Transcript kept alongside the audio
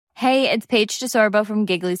Hey, it's Paige DeSorbo from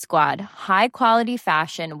Giggly Squad. High quality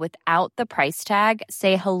fashion without the price tag.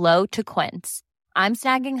 Say hello to Quince. I'm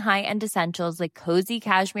snagging high-end essentials like cozy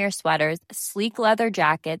cashmere sweaters, sleek leather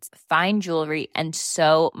jackets, fine jewelry, and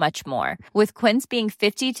so much more. With Quince being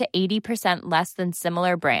 50 to 80% less than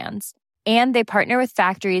similar brands. And they partner with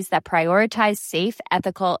factories that prioritize safe,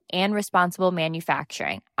 ethical, and responsible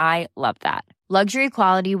manufacturing. I love that. Luxury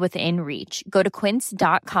quality within reach. Go to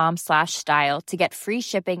quince.com/style to get free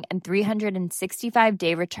shipping and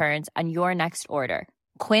 365-day returns on your next order.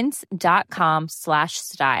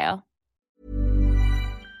 Quince.com/style.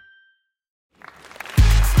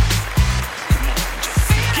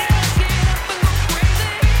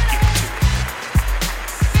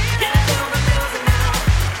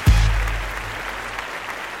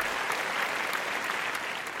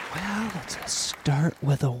 Let's start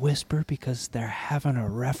with a whisper because they're having a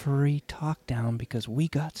referee talk down because we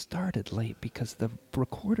got started late because the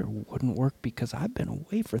recorder wouldn't work because I've been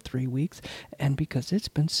away for 3 weeks and because it's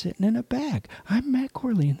been sitting in a bag. I'm Matt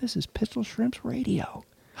Corley and this is Pistol Shrimps Radio.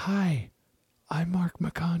 Hi, I'm Mark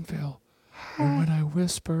McConville. And when I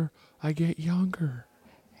whisper, I get younger.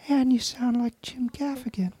 And you sound like Jim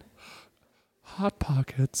Gaffigan. Hot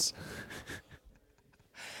Pockets.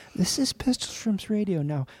 This is Pistol Shrimps Radio.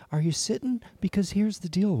 Now, are you sitting? Because here's the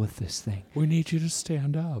deal with this thing. We need you to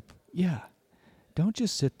stand up. Yeah. Don't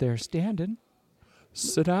just sit there standing.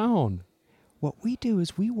 Sit down. What we do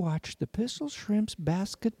is we watch the Pistol Shrimps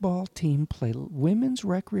basketball team play Women's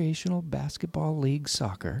Recreational Basketball League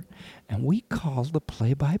soccer, and we call the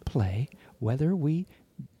play-by-play whether we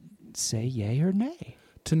say yay or nay.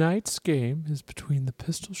 Tonight's game is between the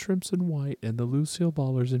Pistol Shrimps in white and the Lucille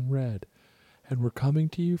Ballers in red. And we're coming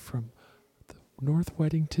to you from the North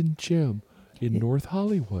Weddington Gym in North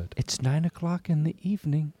Hollywood. It's 9 o'clock in the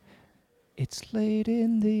evening. It's late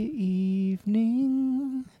in the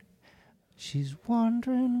evening. She's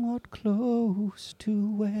wondering what clothes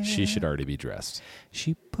to wear. She should already be dressed.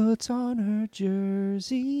 She puts on her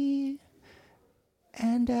jersey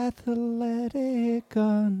and athletic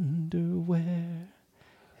underwear.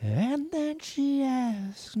 And then she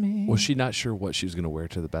asks me, Was she not sure what she was going to wear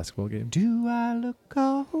to the basketball game? do I look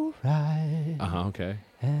all right? Okay.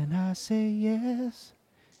 And I say, yes,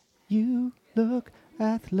 you look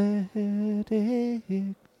athletic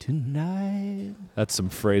tonight. That's some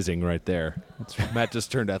phrasing right there. Matt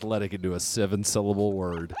just turned athletic into a 7-syllable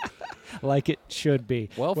word. Like it should be.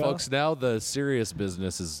 Well, folks, now the serious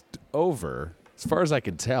business is over, as far as I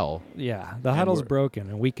can tell. Yeah, the huddle's broken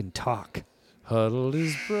and we can talk. Huddle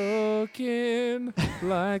is broken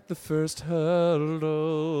like the first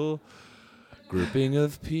huddle. Grouping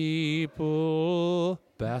of people,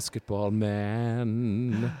 basketball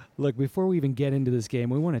man. Look, before we even get into this game,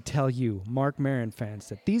 we want to tell you, Mark Maron fans,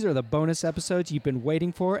 that these are the bonus episodes you've been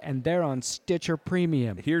waiting for, and they're on Stitcher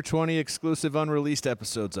Premium. Here 20 exclusive unreleased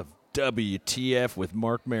episodes of WTF with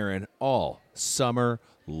Mark Maron all summer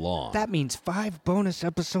long. That means 5 bonus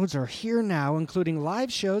episodes are here now, including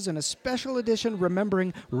live shows and a special edition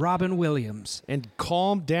remembering Robin Williams. And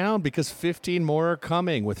calm down because 15 more are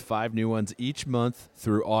coming with 5 new ones each month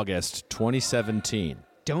through August 2017.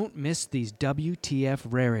 Don't miss these WTF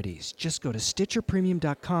rarities. Just go to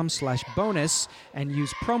StitcherPremium.com/bonus and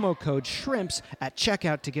use promo code SHRIMPS at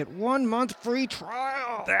checkout to get 1 month free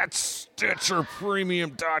trial. That's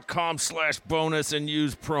StitcherPremium.com/bonus and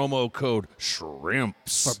use promo code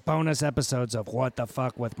SHRIMPS. For bonus episodes of What the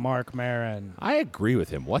Fuck with Mark Maron. I agree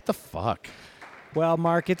with him. What the fuck? Well,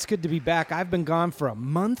 Mark, it's good to be back. I've been gone for a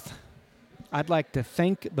month. I'd like to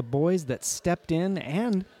thank the boys that stepped in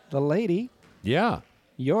and the lady. Yeah.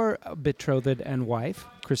 Your betrothed and wife,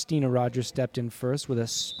 Christina Rogers, stepped in first with a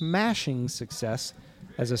smashing success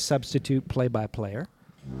as a substitute play-by-player.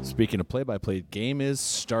 Speaking of play-by-play, game is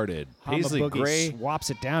started. Paisley Hanma Boogie Gray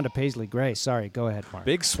swaps it down to Paisley Gray. Sorry, go ahead, Mark.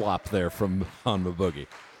 Big swap there from Hanma Boogie.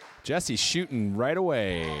 Jesse's shooting right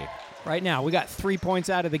away. Right now, we got 3 points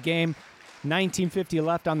out of the game. 19:50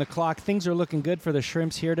 left on the clock. Things are looking good for the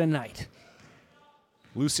Shrimps here tonight.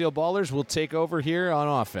 Lucille Ballers will take over here on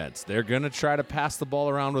offense. They're going to try to pass the ball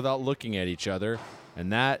around without looking at each other,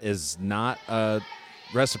 and that is not a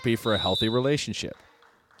recipe for a healthy relationship.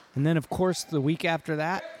 And then, of course, the week after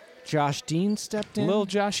that, Josh Dean stepped in. Little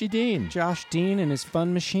Joshy Dean. Josh Dean and his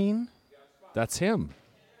fun machine. That's him.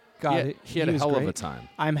 God, he had a was hell of great. a time.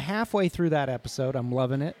 I'm halfway through that episode. I'm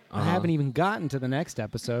loving it. I haven't even gotten to the next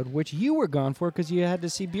episode, which you were gone for because you had to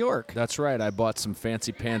see Bjork. That's right. I bought some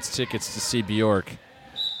fancy pants tickets to see Bjork.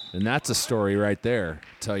 And that's a story right there.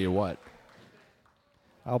 Tell you what.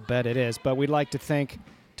 I'll bet it is. But we'd like to thank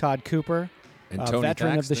Todd Cooper, And a Tony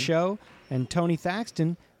veteran of the Thaxton. show, and Tony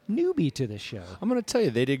Thaxton, newbie to the show. I'm going to tell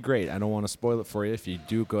you, they did great. I don't want to spoil it for you. If you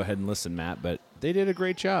do, go ahead and listen, Matt. But they did a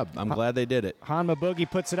great job. I'm glad they did it. Hanma Boogie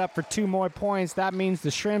puts it up for 2 more points. That means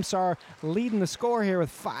the Shrimps are leading the score here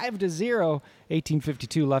with 5-0.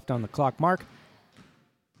 18:52 left on the clock. Mark?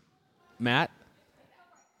 Matt?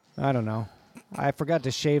 I don't know. I forgot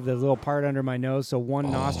to shave the little part under my nose, so one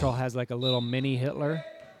nostril has like a little mini Hitler.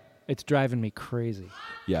 It's driving me crazy.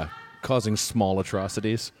 Yeah, causing small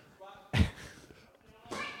atrocities.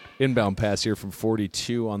 Inbound pass here from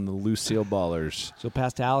 42 on the Lucille Ballers. So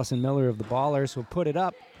pass to Allison Miller of the Ballers, who put it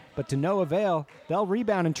up, but to no avail. They'll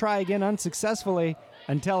rebound and try again unsuccessfully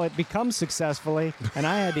until it becomes successfully, and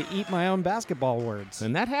I had to eat my own basketball words.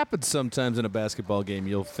 And that happens sometimes in a basketball game.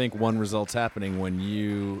 You'll think one result's happening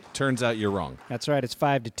when turns out you're wrong. That's right. It's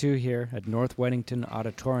 5-2 here at North Weddington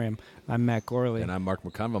Auditorium. I'm Matt Gorley. And I'm Mark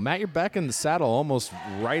McConville. Matt, you're back in the saddle almost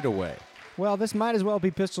right away. Well, this might as well be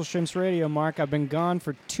Pistol Shrimps Radio, Mark. I've been gone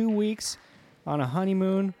for 2 weeks on a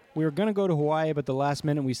honeymoon. We were going to go to Hawaii, but the last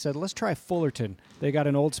minute we said, let's try Fullerton. They got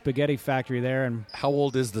an old spaghetti factory there. And how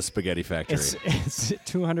old is the spaghetti factory? It's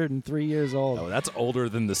 203 years old. Oh, that's older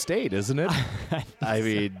than the state, isn't it? I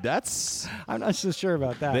mean, that's... I'm not so sure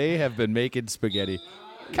about that. They have been making spaghetti.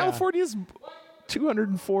 California's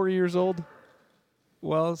 204 years old.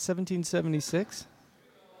 Well, 1776?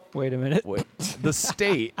 Wait a minute. Wait, the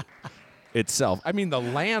state... itself. I mean, the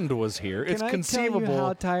land was here. It's conceivable. Can I tell you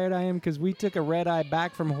how tired I am? Because we took a red eye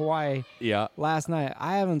back from Hawaii last night.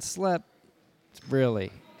 I haven't slept, really.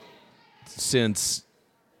 Since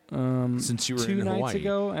you were in Hawaii. 2 nights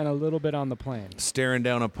ago and a little bit on the plane. Staring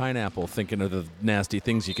down a pineapple, thinking of the nasty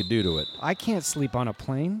things you could do to it. I can't sleep on a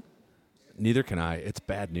plane. Neither can I. It's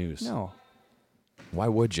bad news. No. Why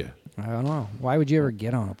would you? I don't know. Why would you ever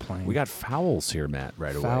get on a plane? We got fouls here, Matt,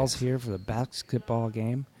 right away. Fouls here for the basketball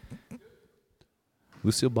game.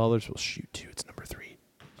 Lucille Ballers will shoot too. It's number 3.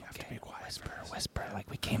 You have to be quiet. Whisper, like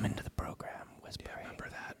we came into the program. Whisper. Yeah, remember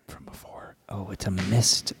that from before. Oh, it's a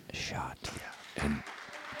missed shot. Yeah, and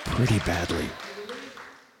pretty badly.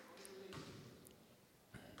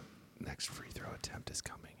 Next free throw attempt is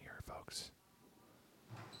coming here, folks.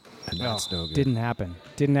 And that's no good. Didn't happen.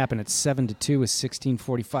 It's 7-2 with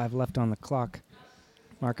 16:45 left on the clock.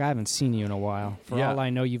 Mark, I haven't seen you in a while. For all I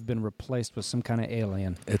know, you've been replaced with some kind of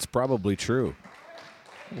alien. It's probably true.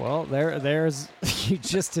 Well, there's you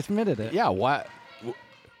just admitted it. Yeah, why?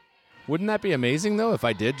 Wouldn't that be amazing, though, if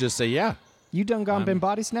I did just say, yeah. You done been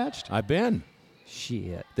body snatched? I've been.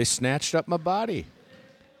 Shit. They snatched up my body.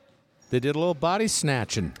 They did a little body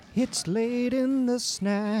snatching. It's late in the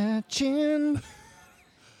snatching.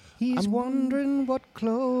 He's wondering what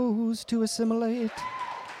clothes to assimilate.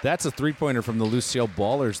 That's a three-pointer from the Lucille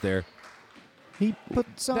Ballers there. He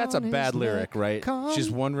puts on That's a bad lyric, right? con- She's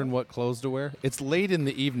wondering what clothes to wear. It's late in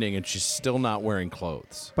the evening, and she's still not wearing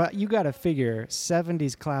clothes. But you got to figure,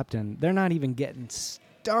 70s Clapton, they're not even getting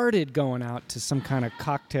started going out to some kind of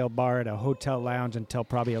cocktail bar at a hotel lounge until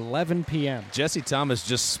probably 11 p.m. Jesse Thomas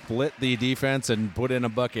just split the defense and put in a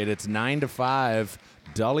bucket. It's 9-5.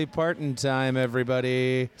 Dolly Parton time,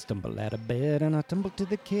 everybody. Stumble out of bed and I tumble to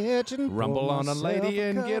the kitchen. Rumble on a lady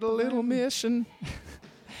and get a little mission.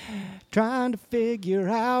 Trying to figure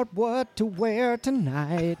out what to wear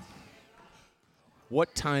tonight.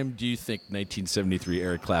 What time do you think 1973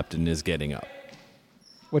 Eric Clapton is getting up?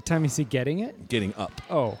 What time is he getting it? Getting up.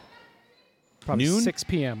 Oh, probably Noon? 6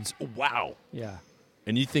 p.m. Wow. Yeah.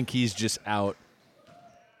 And you think he's just out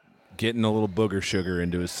getting a little booger sugar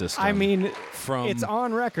into his system? I mean, from it's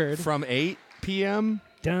on record. From 8 p.m.?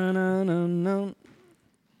 Dun-dun-dun-dun.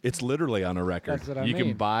 It's literally on a record. That's what I You mean.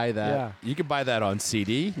 can buy that. Yeah. You can buy that on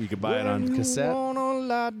CD. You can buy it on When cassette. You wanna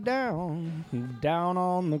lie down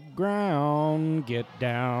on the ground, get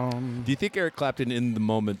down. Do you think Eric Clapton, in the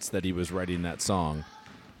moments that he was writing that song,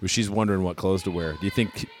 where she's wondering what clothes to wear, do you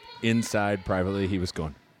think inside privately he was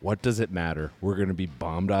going, what does it matter? We're going to be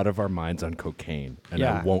bombed out of our minds on cocaine, and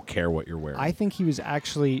I won't care what you're wearing. I think he was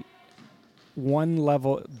actually one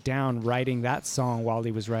level down writing that song while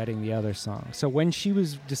he was writing the other song. So when she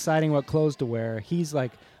was deciding what clothes to wear, he's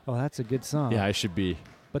like, oh, that's a good song. Yeah, I should be.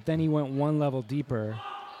 But then he went one level deeper,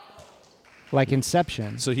 like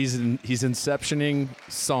Inception. So he's inceptioning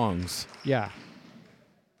songs. Yeah.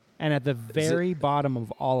 And at the very bottom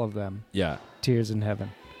of all of them, Yeah. Tears in Heaven.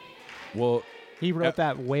 Well, He wrote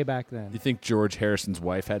that way back then. you think George Harrison's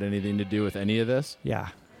wife had anything to do with any of this? Yeah.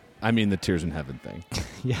 I mean, the Tears in Heaven thing.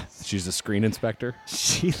 Yes. She's a screen inspector.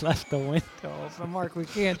 She left the window. So, Mark, we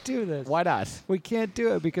can't do this. Why not? We can't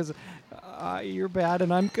do it because you're bad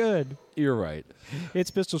and I'm good. You're right.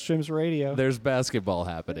 It's Pistol Shrimps Radio. There's basketball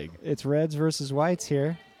happening. It's Reds versus Whites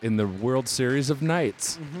here. in the World Series of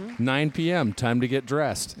Nights. 9 p.m., time to get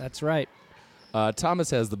dressed. That's right. Thomas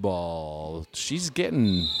has the ball. She's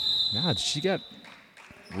getting... God, she got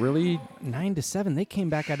really... 9-7. They came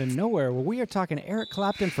back out of nowhere. Well, we are talking Eric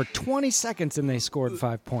Clapton for 20 seconds, and they scored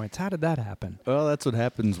 5 points. How did that happen? Well, that's what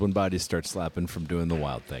happens when bodies start slapping from doing the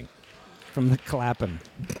wild thing. From the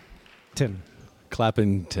Clappington.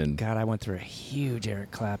 Clappington. God, I went through a huge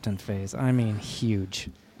Eric Clapton phase. I mean, huge.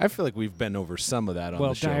 I feel like we've been over some of that on Well,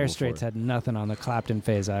 the show Dire before. Straits had nothing on the Clapton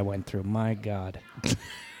phase I went through. My God.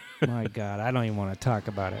 My God. I don't even want to talk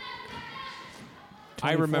about it.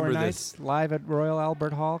 I remember 24 nights live at Royal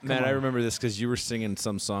Albert Hall. Come Man, on. I remember this because you were singing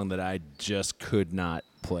some song that I just could not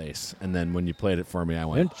place. And then when you played it for me, I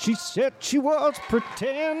went... And she said she was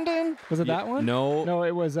pretending. Was it that one? No. No,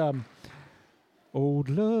 it was Old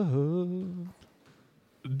Love.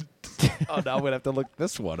 Oh, now I'm going to have to look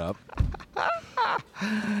this one up.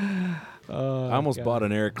 I Oh, almost God. bought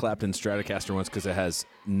an Eric Clapton Stratocaster once because it has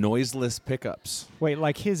noiseless pickups. Wait,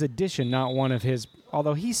 like his edition, not one of his.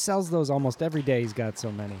 Although he sells those almost every day, he's got so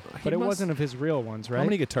many. But it must- wasn't of his real ones, right? How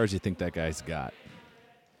many guitars do you think that guy's got?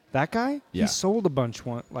 That guy? Yeah. He sold a bunch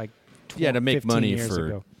like Yeah, to make 15 money years for-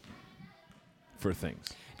 ago. For things.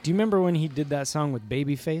 Do you remember when he did that song with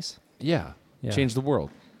Babyface? Yeah. Yeah. Change the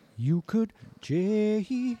world. You could change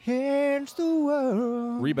the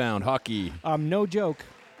world. Rebound, hockey. No joke.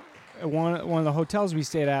 At one of the hotels we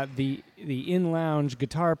stayed at, the in lounge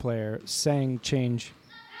guitar player sang "Change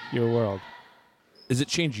Your World." Does it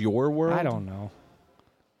change your world? I don't know.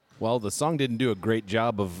 Well, the song didn't do a great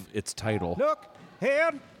job of its title. Look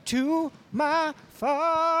into my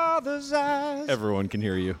Father's eyes. Everyone can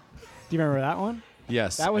hear you. Do you remember that one?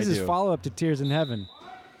 Yes, That was I his do. follow-up to "Tears in Heaven."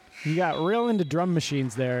 He got real into drum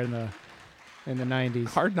machines there in the 90s.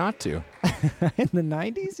 Hard not to. In the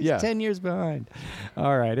 90s? He's Yeah. 10 years behind.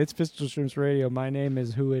 All right, it's Pistol Shrimps Radio. My name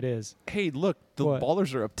is Who It Is. Hey, look, the What?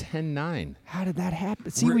 Ballers are up 10-9. How did that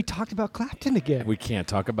happen? See, We're- we talked about Clapton again. We can't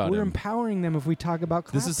talk about We're him. empowering them if we talk about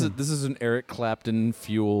Clapton. This is an Eric Clapton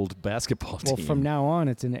fueled basketball Well, team. from now on,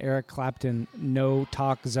 it's an Eric Clapton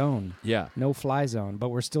no-talk zone, yeah, no-fly zone, but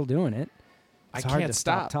we're still doing it. It's I hard can't to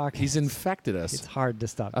stop stop talking. He's infected us. It's hard to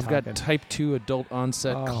stop I've talking. got type 2 adult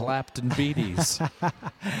onset Oh. Clapton beaties.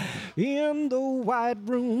 In the white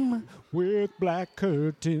room with black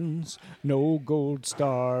curtains, no gold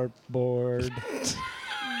starboard.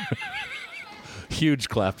 Huge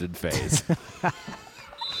Clapton phase.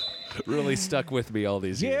 Really stuck with me all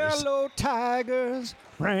these years. Yellow tigers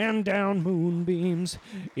ran down moonbeams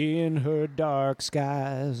in her dark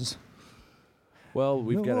skies. Well,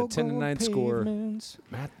 we've got a 10-9 score. Pavements,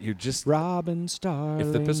 Matt, you're just... Robin Starling.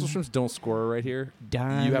 If the Pistol Shrimps don't score right here,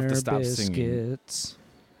 Diner you have to stop singing biscuits.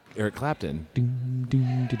 Eric Clapton. Doom,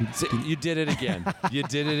 doom, doom, doom, See, doom. you did it again. You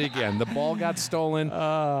did it again. The ball got stolen.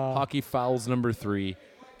 Hockey fouls number 3.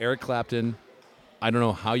 Eric Clapton, I don't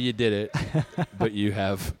know how you did it, but you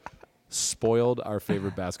have spoiled our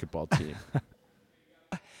favorite basketball team.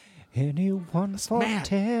 Anyone for Matt,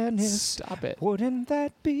 tennis? stop it. Wouldn't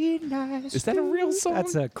that be nice? Is that a real song?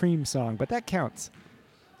 That's a Cream song, but that counts.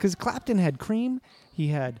 Because Clapton had Cream. He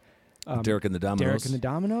had Derek and the Dominoes. Derek and the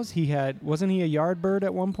Dominoes. He had, wasn't he a Yardbird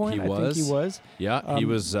at one point? He I think he was. Yeah, he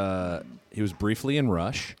was briefly in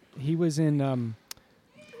Rush. He was in,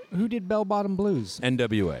 who did Bell Bottom Blues?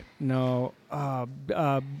 NWA. No,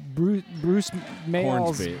 Bruce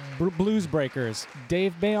Mayall's Hornsby. Blues Breakers.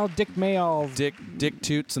 Dave Mayall, Dick Mayall. Dick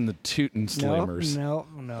Toots and the Tootin' Slammers.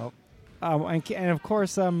 No. And of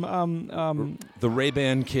course, The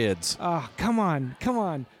Ray-Ban Kids. come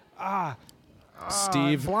on.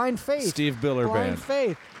 Steve Blind Faith. Steve Biller Blind Band.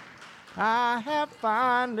 Faith. I have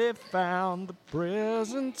finally found the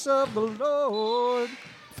presence of the Lord.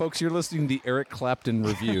 Folks, you're listening to the Eric Clapton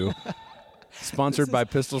Review, sponsored by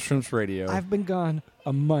Pistol Shrimps Radio. I've been gone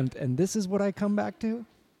a month, and this is what I come back to?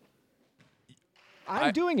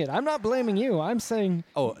 I'm doing it. I'm not blaming you. I'm saying.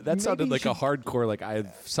 Oh, that maybe sounded you like a should- hardcore, like I've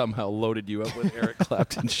somehow loaded you up with Eric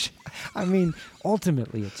Clapton shit. I mean,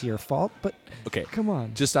 ultimately, it's your fault, but Okay. come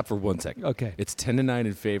on. Just stop for 1 second. Okay. It's 10-9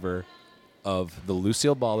 in favor of the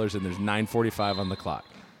Lucille Ballers, and there's 9:45 on the clock.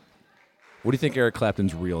 What do you think Eric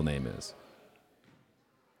Clapton's real name is?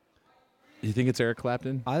 You think it's Eric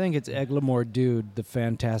Clapton? I think it's Eglamour Dude, the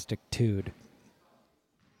Fantastic Tude.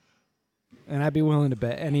 And I'd be willing to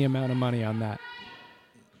bet any amount of money on that.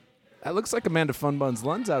 That looks like Amanda Funbuns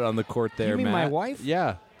Lund's out on the court there, You mean Matt. my wife?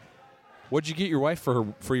 Yeah. What'd you get your wife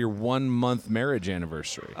for your 1 month marriage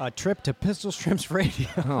anniversary? A trip to Pistol Shrimps Radio.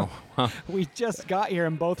 Oh, huh. We just got here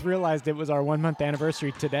and both realized it was our 1 month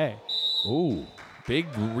anniversary today. Ooh, big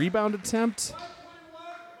rebound attempt.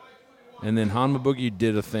 And then Hanma Boogie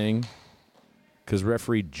did a thing. because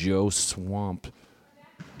referee Joe Swamp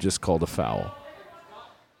just called a foul.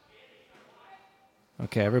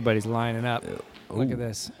 Okay, everybody's lining up. Look Ooh. at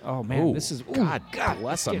this. Oh, man, Ooh. this is... God God,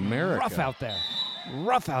 bless it's getting America. rough out there.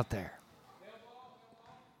 Rough out there.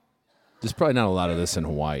 There's probably not a lot of this in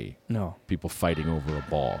Hawaii. No, People fighting over a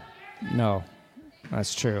ball. no,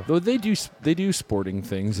 that's true. Though they do sporting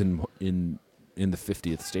things in the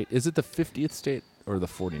 50th state. Is it the 50th state or the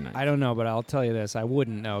 49th? I don't know, but I'll tell you this. I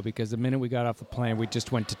wouldn't know because the minute we got off the plane, we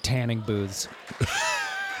just went to tanning booths.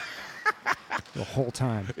 The whole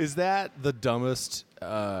time. Is that the dumbest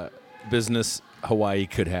business Hawaii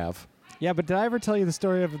could have? Yeah, but did I ever tell you the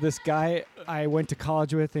story of this guy I went to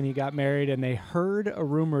college with and he got married and they heard a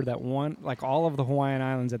rumor that all of the Hawaiian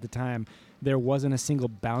Islands at the time, there wasn't a single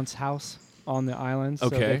bounce house on the islands. So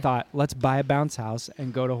Okay. they thought, let's buy a bounce house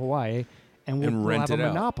and go to Hawaii and we'll rent have a it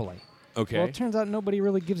out. monopoly. Okay. Well, it turns out nobody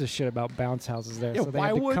really gives a shit about bounce houses there. Yeah, so they why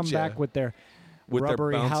had to would come ya? back with their With their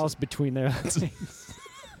rubbery bounce- house between their legs.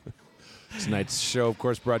 Tonight's show, of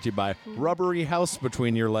course, brought to you by Rubbery House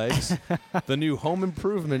Between Your Legs, the new home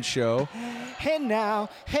improvement show. Hey now,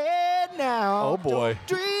 Oh, boy.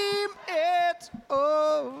 don't dream it's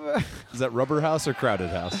over. Is that Rubber House or Crowded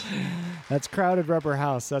House? That's crowded rubber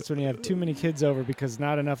house. That's when you have too many kids over because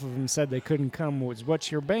not enough of them said they couldn't come, was what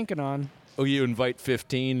you're banking on. Oh, you invite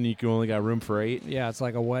 15 and you can only got room for 8? Yeah, it's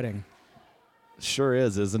like a wedding. Sure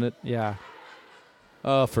is, isn't it? Yeah.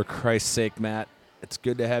 Oh, for Christ's sake, Matt. It's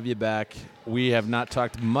good to have you back. We have not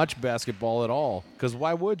talked much basketball at all, because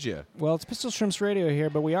why would you? Well, it's Pistol Shrimps Radio here,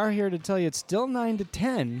 but we are here to tell you it's still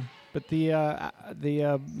 9-10. But the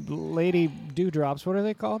Lady Dewdrops, what are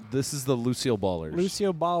they called? This is the Lucille Ballers.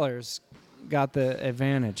 Lucio Ballers got the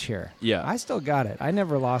advantage here. Yeah. I still got it. I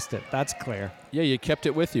never lost it. That's clear. Yeah, you kept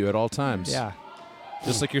it with you at all times. Yeah.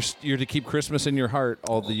 Just like you're to keep Christmas in your heart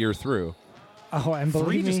all the year through. Oh, and Three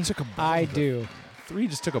believe me, just took a ball I to the- do. 3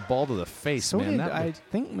 just took a ball to the face, So man. did That I looked-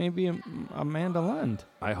 think maybe Amanda Lund.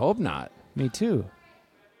 I hope not. Me too.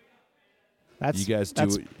 That's You guys do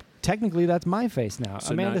that's, it- technically that's my face now.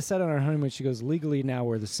 So Amanda now- said on our honeymoon, she goes, legally now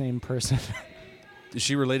we're the same person. Is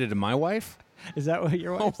she related to my wife? Is that what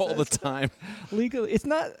your wife All the says? time. Legally, it's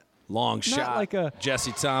not Long shot. like a-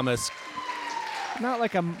 Jesse Thomas.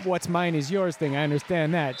 like a what's mine is yours thing. I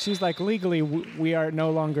understand that. She's like, legally we are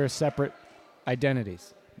no longer separate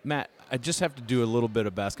identities. Matt, I just have to do a little bit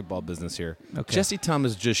of basketball business here. Okay. Jesse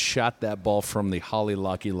Thomas just shot that ball from the Holly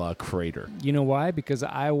Locky Law crater. You know why? Because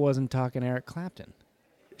I wasn't talking Eric Clapton.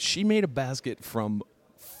 She made a basket from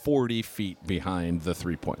 40 feet behind the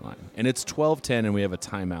three-point line. And it's 12-10, and we have a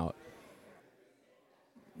timeout.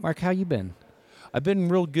 Mark, how you been? I've been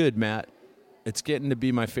real good, Matt. It's getting to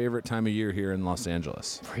be my favorite time of year here in Los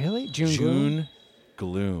Angeles. Really? June gloom? June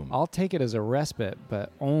gloom. I'll take it as a respite,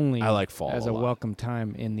 but only I like fall as a a lot. welcome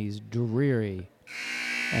time in these dreary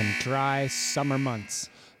and dry summer months.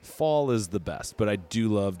 Fall is the best, but I do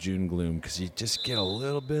love June gloom because you just get a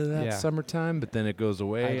little bit of that Yeah. summertime, but then it goes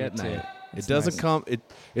away I at do too. night. It's It doesn't nice. come.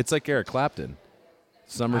 It's like Eric Clapton.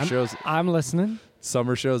 Summer shows I'm listening.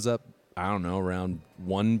 up. I don't know, around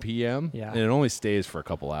 1 p.m. Yeah. and it only stays for a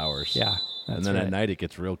couple hours. Yeah, that's and then right. at night it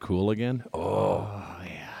gets real cool again. Oh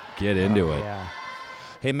yeah, get into it. Yeah.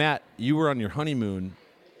 Hey Matt, you were on your honeymoon.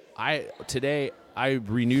 Today I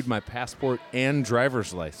renewed my passport and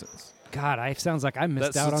driver's license. God, sounds like I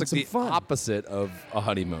missed out That's on some like the fun. opposite of a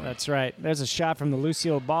honeymoon. That's right. There's a shot from the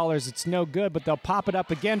Lucille Ballers. It's no good, but they'll pop it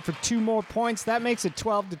up again for 2 more points. That makes it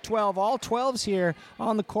 12-12. All 12s here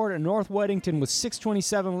on the court at North Weddington with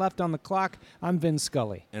 6:27 left on the clock. I'm Vin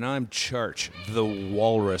Scully. And I'm Church, the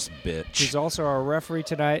walrus bitch. He's also our referee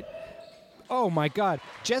tonight. Oh, my God.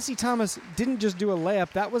 Jesse Thomas didn't just do a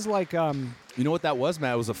layup. That was like, You know what that was,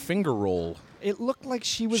 Matt? It was a finger roll. it looked like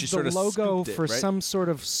she was She the sort of logo scooped it, for right? some sort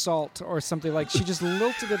of salt or something. Like she just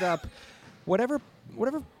lilted it up. Whatever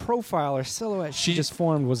profile or silhouette she just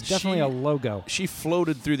formed was definitely a logo. She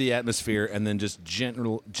floated through the atmosphere and then just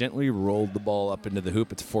gently rolled the ball up into the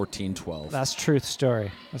hoop. It's 14-12. That's truth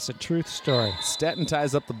story. That's a truth story. Staten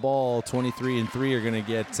ties up the ball. 23 and 3 are going to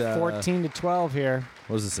get 14-12 here.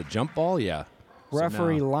 What is this, a jump ball? Yeah. So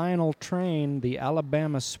Referee now- Lionel Train, the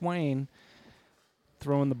Alabama Swain,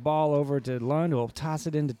 throwing the ball over to Lund, who will toss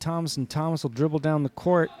it into Thomas, and Thomas will dribble down the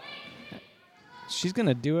court. She's going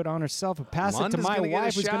to do it on herself and pass Lund it to is my gonna get a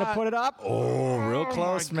wife, who's going to shot. put it up. Oh, real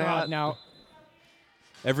close, my God. Matt. Now,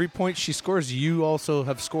 Every point she scores, you also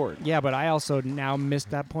have scored. yeah, but I also now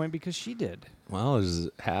missed that point because she did. Well,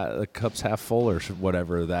 the cup's half full or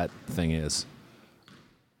whatever that thing is.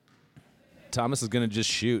 Thomas is going to just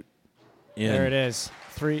shoot. In. There it is.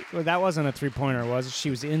 Well, that wasn't a three-pointer, was it? She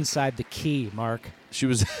was inside the key, Mark. She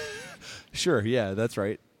was... Sure, yeah, that's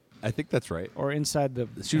right. I think that's right. or inside the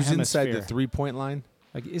She was inside the hemisphere? 3-point line.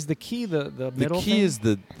 Like, is the key the The middle key thing? is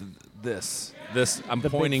this. I'm The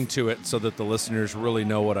big pointing to it so that the listeners really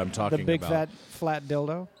know what I'm talking the big about. flat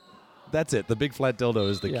dildo? That's it. The big flat dildo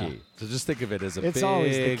is the Yeah. key. So just think of it as a It's big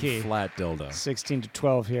always the key. flat dildo. 16 to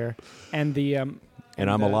 12 here. And the And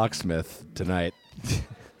I'm a locksmith tonight.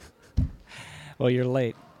 Well, you're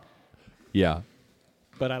late, Yeah.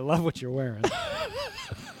 but I love what you're wearing.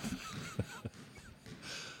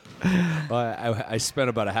 I spent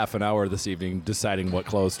about a half an hour this evening deciding what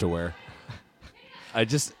clothes to wear.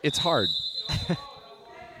 It's hard.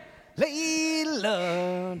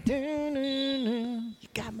 Layla, you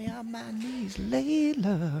got me on my knees,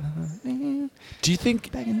 Layla. Do you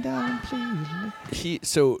think Begging down, please.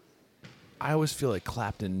 So I always feel like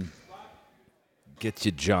Clapton gets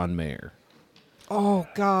you John Mayer. Oh,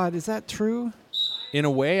 God, is that true? In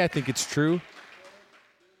a way, I think it's true.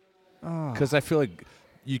 Oh. Because I feel like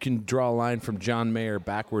you can draw a line from John Mayer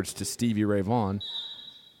backwards to Stevie Ray Vaughan.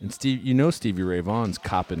 And Stevie Ray Vaughan's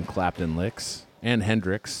copping Clapton licks. And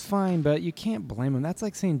Hendrix. Fine, but you can't blame him. That's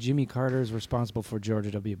like saying Jimmy Carter is responsible for George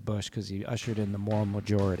W. Bush because he ushered in the moral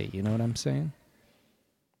majority. You know what I'm saying?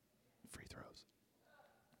 Free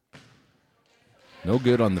throws. No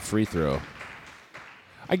good on the free throw.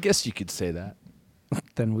 I guess you could say that.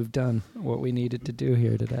 Then we've done what we needed to do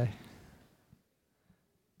here today.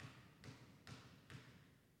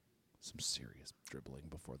 Some serious dribbling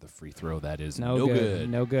before the free throw. That is No good.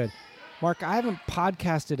 No good. Mark, I haven't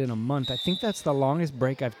podcasted in a month. I think that's the longest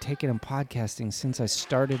break I've taken in podcasting since I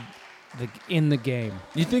started in the game.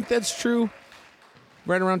 You think that's true?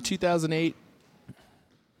 Right around 2008?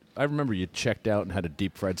 I remember you checked out and had a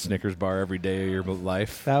deep fried Snickers bar every day of your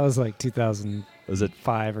life. That was like 2005 Was it?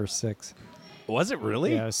 or 6. Was it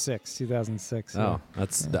really? Yeah, it was 2006. yeah.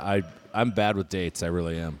 Oh, I'm bad with dates. I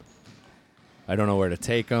really am. I don't know where to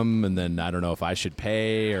take them, and then I don't know if I should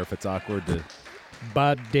pay or if it's awkward to.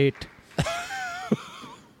 Bad date.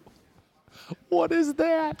 What is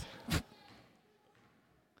that?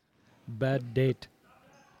 Bad date.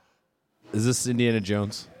 Is this Indiana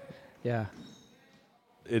Jones? Yeah,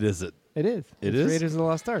 It isn't. it is. It It's is? Raiders of the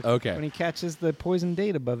Lost Ark. Okay. When he catches the poison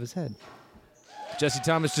date above his head. Jesse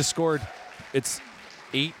Thomas just scored. It's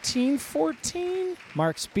 18-14.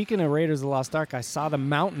 Mark, speaking of Raiders of the Lost Ark, I saw the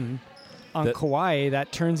mountain on That- Kauai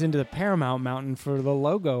that turns into the Paramount Mountain for the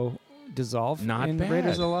logo dissolve Not in bad.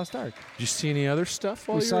 Raiders of the Lost Ark. Did you see any other stuff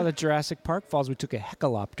while We you saw were- the Jurassic Park Falls. We took a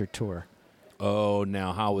helicopter tour. Oh,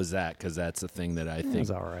 now how was that? Because that's a thing that I It think.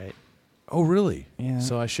 was all right. Oh, really? Yeah.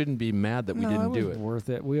 So I shouldn't be mad that we didn't do was it. worth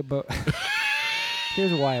it. We both.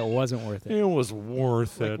 Here's why it wasn't worth it. It was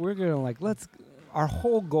worth Like, we're gonna let's. Our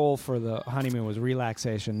whole goal for the honeymoon was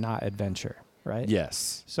relaxation, not adventure, right?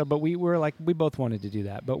 Yes. So, but we were like, we both wanted to do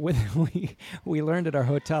that. But when we learned at our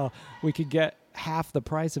hotel, we could get half the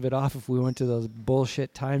price of it off if we went to those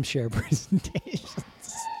bullshit timeshare presentations.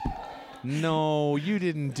 No, you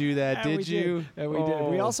didn't do that, And did we you? And we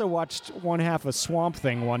did. We Oh. also watched one half of Swamp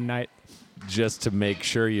Thing one night. Just to make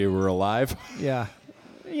sure you were alive. Yeah.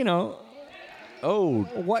 You know, Oh,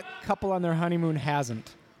 what couple on their honeymoon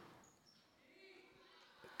hasn't?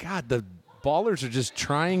 God, the ballers are just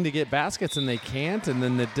trying to get baskets and they can't, and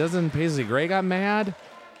then it doesn't. Paisley Gray got mad.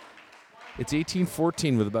 It's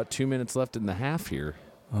 18-14 with about 2 minutes left in the half here.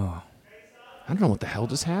 Oh. I don't know what the hell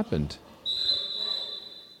just happened.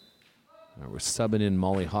 All right, we're subbing in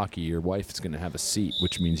Molly Hockey. Your wife's going to have a seat,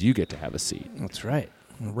 which means you get to have a seat. That's right.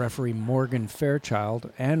 Referee Morgan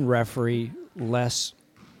Fairchild and referee Les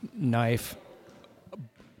Knife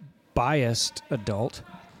biased adult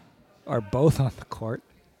are both on the court.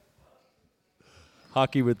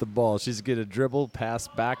 Hockey with the ball. She's going to dribble, pass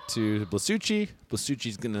back to Blasucci.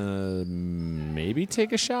 Blasucci's going to maybe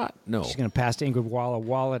take a shot. No. She's going to pass to Ingrid Walla.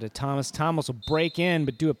 Walla to Thomas. Thomas will break in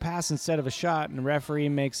but do a pass instead of a shot, and the referee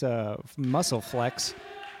makes a muscle flex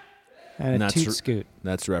and a that's toot scoot.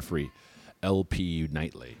 That's referee LP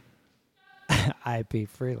Knightley. IP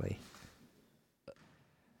Freely.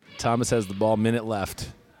 Thomas has the ball, minute left.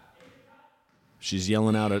 She's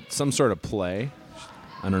yelling out at some sort of play.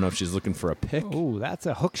 I don't know if she's looking for a pick. Ooh, that's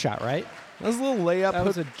a hook shot, right? That was a little layup. That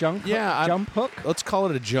was a hook. jump Yeah, jump hook? Let's call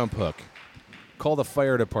it a jump hook. Call the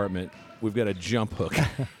fire department. We've got a jump hook.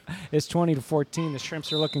 It's 20-14. The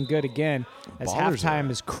Shrimps are looking good again as Ballers halftime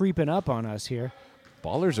are. is creeping up on us here.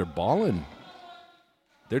 Ballers are balling.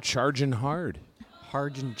 They're charging hard.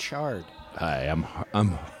 Harjan Chard. Hi,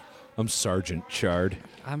 I'm Sergeant Chard.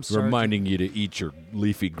 I'm Sergeant. Reminding you to eat your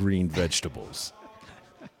leafy green vegetables.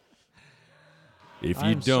 If you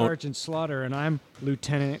I'm don't, Sergeant Slaughter, and I'm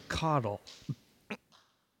Lieutenant Coddle.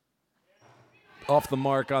 off the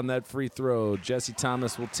mark on that free throw. Jesse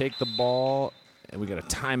Thomas will take the ball, and we got a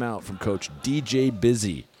timeout from Coach DJ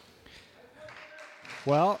Busy.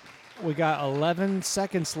 Well, we got 11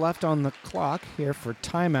 seconds left on the clock here for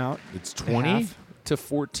timeout. It's 20 Half. to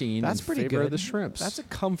 14 That's in pretty favor good. of the Shrimps. That's a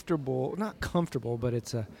comfortable, not comfortable, but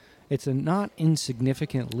it's a not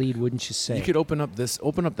insignificant lead, wouldn't you say? You could open up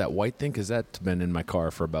that white thing, because that's been in my car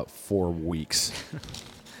for about 4 weeks.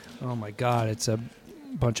 Oh my God, it's a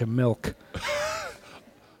bunch of milk.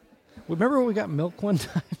 Remember when we got milk one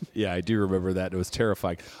time? Yeah, I do remember that. It was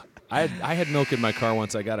terrifying. I had milk in my car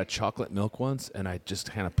once. I got a chocolate milk once, and I just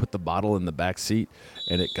kind of put the bottle in the back seat,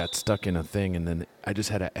 and it got stuck in a thing, and then I just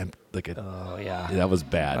had to Oh yeah. that was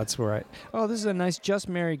bad. That's right. Oh, this is a nice Just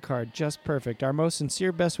Married card. Just perfect. Our most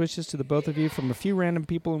sincere best wishes to the both of you from a few random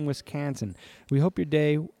people in Wisconsin. We hope your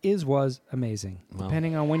day was amazing. Well.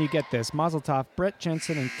 Depending on when you get this. Mazel tov, Brett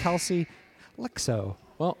Jensen and Kelsey Lexo.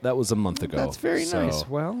 Well, that was a month ago. That's very so nice.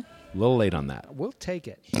 Well, a little late on that. we'll take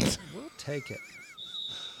it. We'll take it.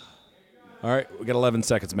 All right, we got 11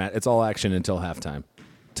 seconds, Matt. It's all action until halftime.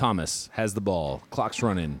 Thomas has the ball. Clock's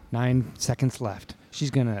running. 9 seconds left. She's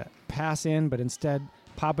going to pass in, but instead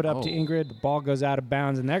pop it up to Oh. Ingrid. The ball goes out of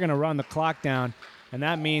bounds, and they're going to run the clock down. And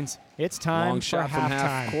that means it's time Long for shot from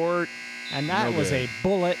half halftime. court. And that No was good. a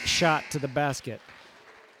bullet shot to the basket.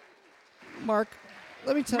 Mark,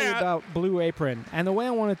 let me tell you Matt. about Blue Apron. And the way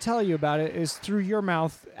I want to tell you about it is through your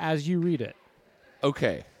mouth as you read it.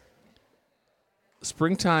 Okay.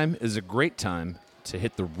 Springtime is a great time to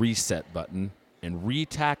hit the reset button and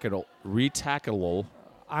retackle.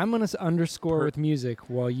 I'm going to underscore with music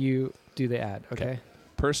while you do the ad, okay?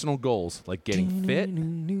 Personal goals like getting fit,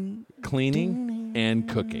 cleaning, and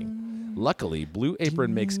cooking. Luckily, Blue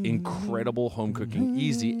Apron makes incredible home cooking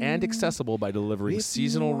easy and accessible by delivering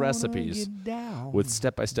seasonal recipes with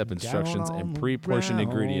step-by-step instructions and pre-portioned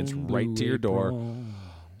ingredients right to your door,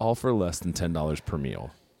 all for less than $10 per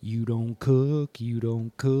meal. You don't cook, you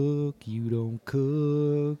don't cook, you don't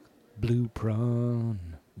cook. Blue prawn.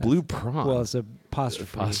 Blue prawn. Well, it's a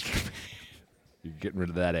apostrophe. Apostrophe. You're getting rid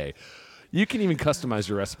of that A. You can even customize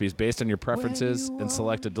your recipes based on your preferences and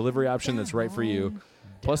select a delivery option that's right for you.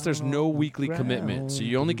 Plus, there's no weekly commitment, so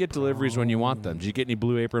you only get deliveries when you want them. Did you get any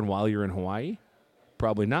Blue Apron while you're in Hawaii?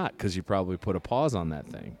 Probably not, because you probably put a pause on that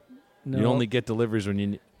thing. No, You only get deliveries when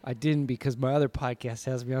you... I didn't because my other podcast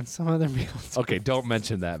has me on some other meals. Okay, don't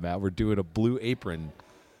mention that, Matt. We're doing a Blue Apron.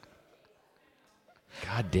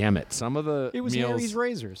 God damn it. Some of the It was meals... Harry's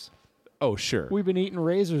Razors. Oh, sure. We've been eating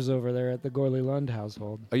razors over there at the Gorley Lund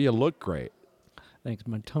household. Oh, you look great. Thanks,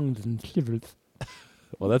 my tongue's and shivers.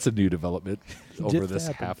 Well, that's a new development over Just this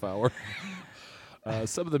happened. half hour.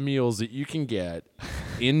 Some of the meals that you can get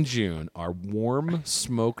in June are warm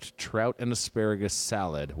smoked trout and asparagus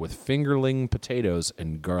salad with fingerling potatoes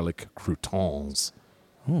and garlic croutons.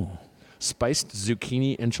 Spiced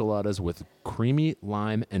zucchini enchiladas with creamy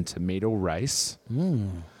lime and tomato rice.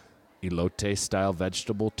 Elote-style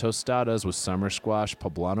vegetable tostadas with summer squash,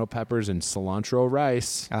 poblano peppers, and cilantro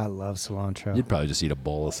rice. I love cilantro. You'd probably just eat a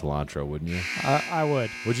bowl of cilantro, wouldn't you? I would.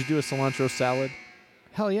 Would you do a cilantro salad?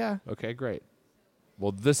 Hell yeah, Okay, great.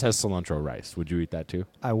 Well, this has cilantro rice. Would you eat that too?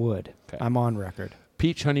 I would. Okay. I'm on record.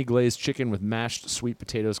 Peach honey glazed chicken with mashed sweet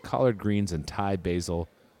potatoes, collard greens, and Thai basil.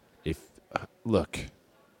 Look,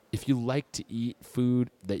 if you like to eat food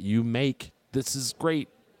that you make, this is great.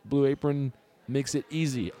 Blue Apron makes it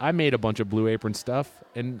easy. I made a bunch of Blue Apron stuff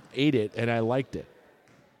and ate it, and I liked it.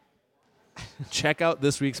 Check out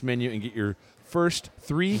this week's menu and get your first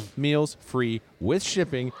 3 meals free with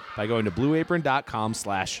shipping by going to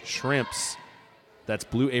blueapron.com/shrimps. That's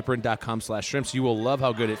blueapron.com/shrimps. You will love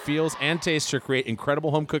how good it feels and tastes to create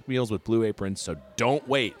incredible home-cooked meals with Blue Apron, so don't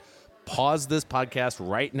wait. Pause this podcast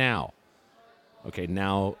right now. Okay,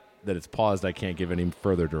 now that it's paused, I can't give any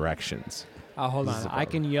further directions. Hold This is on. about I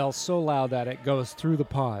can yell so loud that it goes through the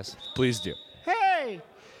pause. Please do. Hey!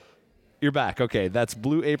 You're back. Okay, that's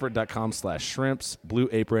blueapron.com/shrimps. Blue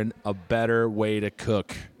Apron, a better way to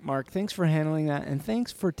cook. Mark, thanks for handling that, and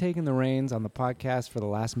thanks for taking the reins on the podcast for the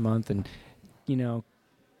last month and,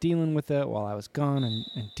 dealing with it while I was gone and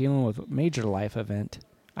dealing with a major life event.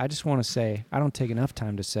 I just want to say, I don't take enough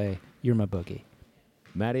time to say, you're my boogie.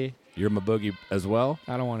 Maddie, you're my boogie as well.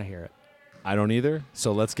 I don't want to hear it. I don't either,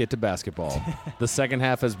 so let's get to basketball. The second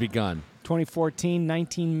half has begun. 2014,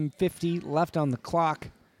 1950, left on the clock.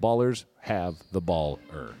 Ballers have the ball.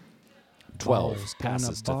 12 Ball's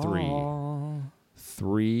passes gonna to 3. ball.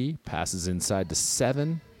 3 passes inside to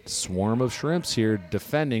 7. Swarm of Shrimps here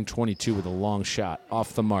defending 22 with a long shot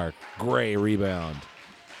off the mark. Gray rebound.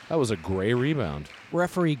 That was a Gray rebound.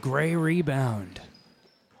 Referee Gray rebound.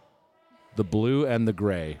 The blue and the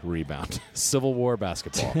gray rebound. Civil War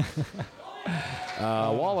basketball.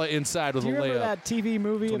 Walla inside with a Do you remember layup. that TV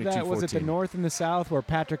movie of that? Was it The 22-14. North and the South, where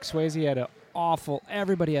Patrick Swayze had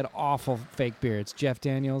everybody had awful fake beards. Jeff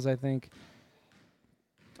Daniels, I think.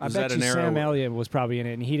 I Was bet that you an era Sam where- Elliott was probably in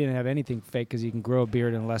it, and he didn't have anything fake because you can grow a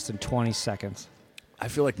beard in less than 20 seconds. I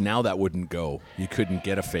feel like now that wouldn't go. You couldn't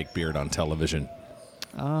get a fake beard on television.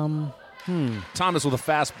 Thomas with a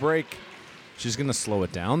fast break. She's going to slow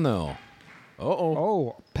it down, though.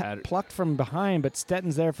 Oh, Had- plucked from behind, but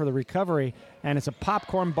Stetton's there for the recovery, and it's a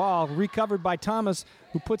popcorn ball recovered by Thomas,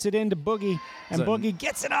 who puts it into Boogie, and That's a- Boogie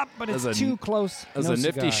gets it up, but it's that's a- too close. That was No a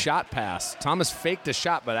nifty cigar. shot pass. Thomas faked a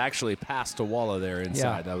shot, but actually passed to Walla there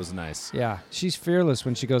inside. Yeah. That was nice. Yeah, she's fearless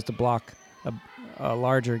when she goes to block a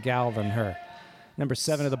larger gal than her. Number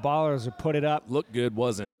 7 of the Ballers will put it up. Looked good,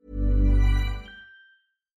 wasn't?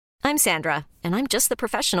 I'm Sandra, and I'm just the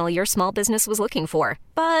professional your small business was looking for.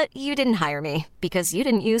 But you didn't hire me because you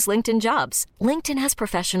didn't use LinkedIn Jobs. LinkedIn has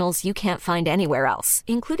professionals you can't find anywhere else,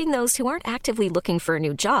 including those who aren't actively looking for a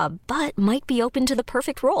new job, but might be open to the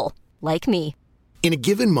perfect role, like me. In a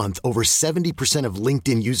given month, over 70% of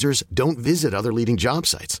LinkedIn users don't visit other leading job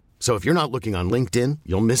sites. So if you're not looking on LinkedIn,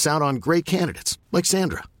 you'll miss out on great candidates like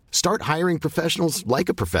Sandra. Start hiring professionals like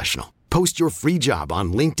a professional. Post your free job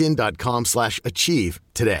on linkedin.com/achieve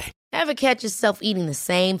today. Ever catch yourself eating the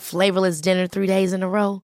same flavorless dinner 3 days in a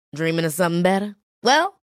row? Dreaming of something better?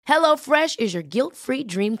 Well, HelloFresh is your guilt-free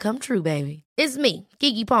dream come true, baby. It's me,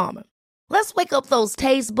 Keke Palmer. Let's wake up those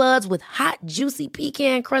taste buds with hot, juicy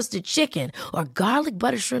pecan-crusted chicken or garlic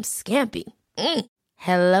butter shrimp scampi.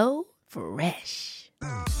 Hello Fresh.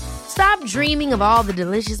 Stop dreaming of all the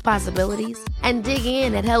delicious possibilities and dig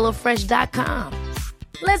in at HelloFresh.com.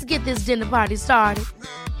 Let's get this dinner party started.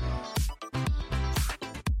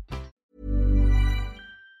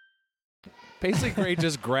 Paisley Gray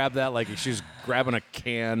just grabbed that like she's grabbing a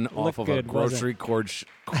can off of good, a grocery clerk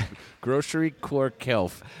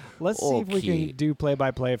shelf. Let's see if we Okay. can do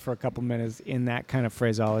play-by-play for a couple minutes in that kind of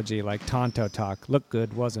phraseology, like Tonto talk. Look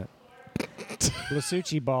good, wasn't it?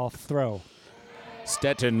 Lasucci ball throw.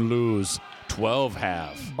 Stetton lose 12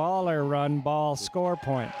 half. Baller run ball score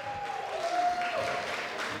point.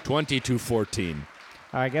 22-14.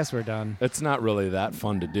 I guess we're done. It's not really that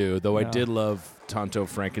fun to do, though I No. did love Tonto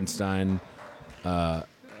Frankenstein.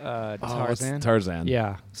 Tarzan? Tarzan.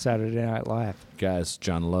 Yeah, Saturday Night Live. Guys,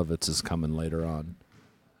 John Lovitz is coming later on.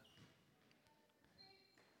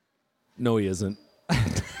 No, he isn't.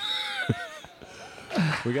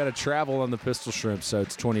 We got to travel on the Pistol Shrimp, so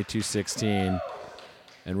it's 22-16.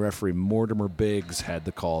 And referee Mortimer Biggs had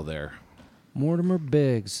the call there. Mortimer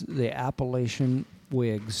Biggs, the Appalachian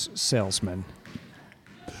Wigs salesman.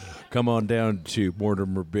 Come on down to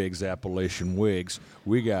Mortimer Biggs Appalachian Wigs.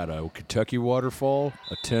 We got a Kentucky waterfall,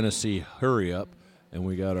 a Tennessee hurry up, and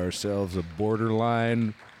we got ourselves a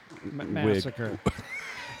borderline wig. Massacre.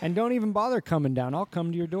 And don't even bother coming down. I'll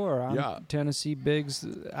come to your door. I'm Yeah. Tennessee Biggs,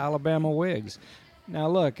 Alabama Wigs. Now,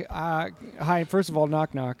 look, hi, first of all,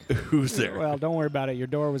 knock, knock. Who's there? Well, don't worry about it. Your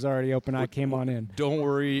door was already open. I came on in. Don't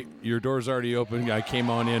worry, your door's already open. I came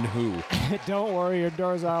on in. Who? Don't worry, your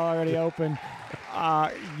door's already open.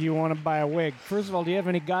 You want to buy a wig. First of all, do you have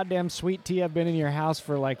any goddamn sweet tea? I've been in your house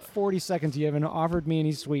for like 40 seconds. You haven't offered me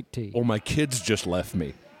any sweet tea. Well, my kids just left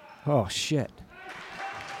me. Oh, shit.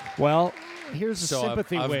 Well, here's a So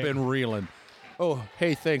sympathy I've wig. been reeling. Oh,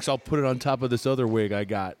 hey, thanks. I'll put it on top of this other wig I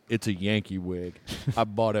got. It's a Yankee wig. I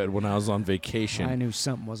bought it when I was on vacation. I knew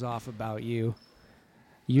something was off about you.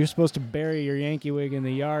 You're supposed to bury your Yankee wig in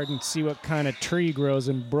the yard and see what kind of tree grows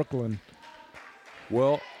in Brooklyn.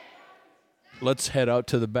 Well, let's head out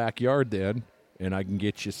to the backyard then, and I can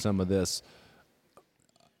get you some of this.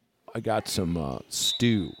 I got some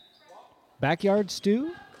stew. Backyard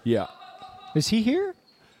stew? Yeah, Is he here?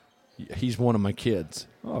 he's one of my kids.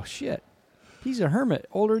 Oh, shit. He's a hermit,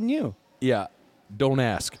 older than you. Yeah, don't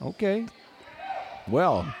ask. Okay.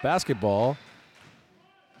 Well, basketball.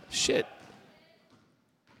 Shit.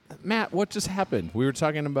 Matt, what just happened? We were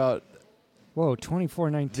talking about Whoa,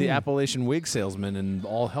 24-19. the Appalachian wig salesman and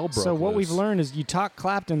all hell broke So what loose. we've learned is you talk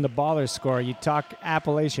Clapton, the baller score. You talk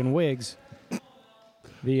Appalachian Wigs,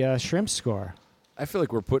 the shrimp score. I feel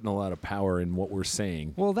like we're putting a lot of power in what we're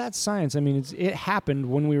saying. Well, that's science. I mean, it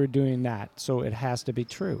happened when we were doing that, so it has to be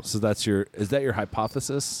true. So is that your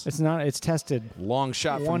hypothesis? It's not. It's tested. Long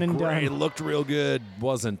shot One from and Gray. done. Looked real good.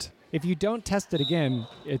 Wasn't. If you don't test it again,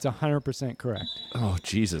 it's 100% correct. Oh,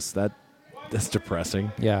 Jesus. That's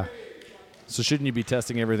depressing. Yeah. So shouldn't you be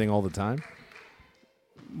testing everything all the time?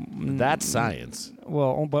 That's science.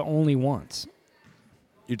 Well, but only once.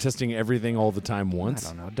 You're testing everything all the time I once?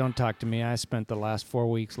 don't know. Don't talk to me. I spent the last 4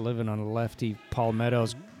 weeks living on a lefty Paul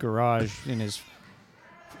Meadows garage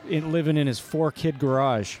living in his 4-kid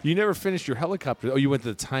garage. You never finished your helicopter. Oh, you went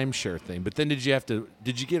to the timeshare thing. But then did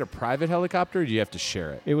you get a private helicopter or did you have to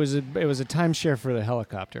share it? It was a timeshare for the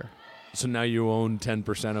helicopter. So now you own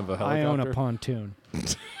 10% of a helicopter? I own a pontoon.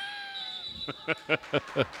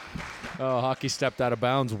 Oh, hockey stepped out of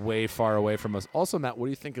bounds way far away from us. Also, Matt, what do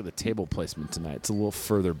you think of the table placement tonight? It's a little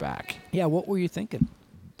further back. Yeah, what were you thinking?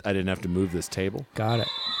 I didn't have to move this table. Got it.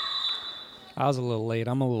 I was a little late.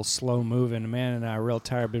 I'm a little slow moving. Man and I are real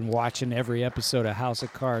tired. Been watching every episode of House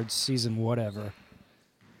of Cards, season whatever.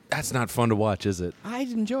 That's not fun to watch, is it? I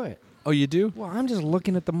enjoy it. Oh, you do? Well, I'm just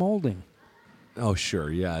looking at the molding. Oh,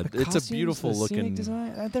 sure, yeah. The It's a costumes, beautiful the looking. scenic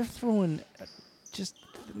design. They're throwing just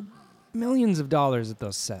millions of dollars at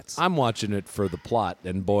those sets. I'm watching it for the plot,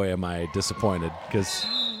 and boy, am I disappointed because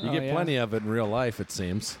you Oh, get yeah? plenty of it in real life, it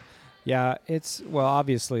seems. Yeah,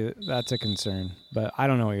 obviously that's a concern, but I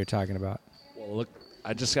don't know what you're talking about. Well, look,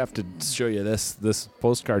 I just have to show you this. This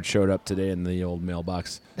postcard showed up today in the old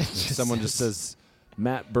mailbox. Someone just says,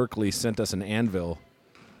 Matt Berkeley sent us an anvil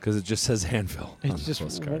because it just says anvil on It's the just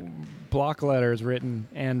postcard. block letters written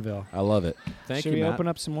Anvil. I love it. Thank Should you, we Matt. open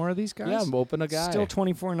up some more of these guys? Yeah, open a guy. Still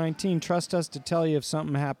 24-19. Trust us to tell you if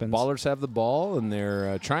something happens. Ballers have the ball, and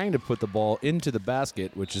they're trying to put the ball into the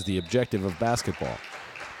basket, which is the objective of basketball.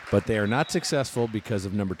 But they are not successful because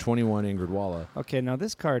of number 21, Ingrid Walla. Okay, now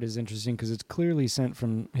this card is interesting because it's clearly sent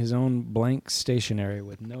from his own blank stationery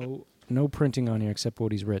with no printing on here except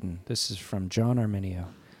what he's written. This is from John Arminio.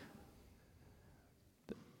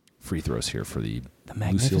 Free throws here for the The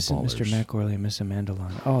magnificent Lucille Mr. Ballers. McWorley and Miss Amanda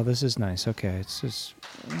Lund. Oh, this is nice. Okay, it's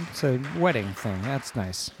a wedding thing. That's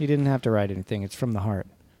nice. He didn't have to write anything. It's from the heart.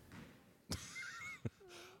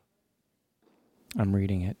 I'm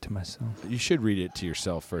reading it to myself. You should read it to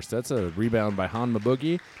yourself first. That's a rebound by Han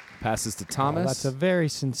Maboogie. Passes to Thomas. Oh, that's a very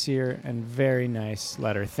sincere and very nice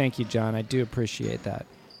letter. Thank you, John. I do appreciate that.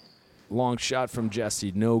 Long shot from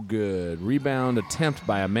Jesse. No good. Rebound attempt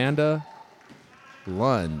by Amanda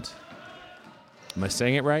Lund. Am I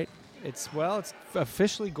saying it right? It's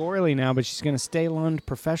officially Gorley now, but she's going to stay Lund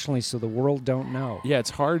professionally so the world don't know. Yeah, it's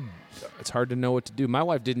hard. It's hard to know what to do. My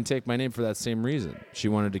wife didn't take my name for that same reason. She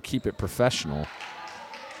wanted to keep it professional.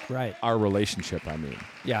 Right. Our relationship, I mean.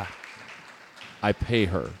 Yeah. I pay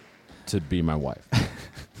her to be my wife.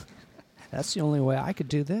 That's the only way I could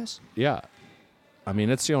do this. Yeah. I mean,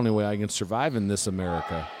 it's the only way I can survive in this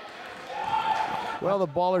America. Well, the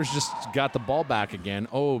Ballers just got the ball back again.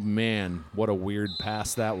 Oh, man, what a weird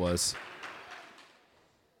pass that was.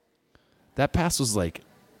 That pass was like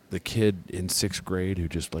the kid in 6th grade who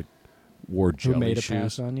just like wore jelly Who made a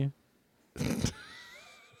shoes. pass on you?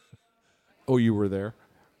 Oh, you were there?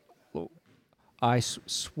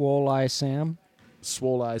 Swole Eye Sam.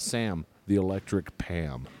 Swole Eye Sam, the electric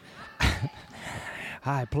Pam.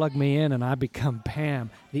 Hi, plug me in and I become Pam,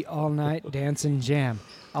 the all-night dancing jam.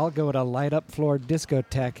 I'll go to light-up floor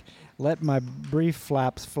discotheque, let my brief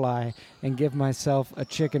flaps fly, and give myself a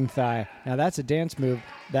chicken thigh. Now that's a dance move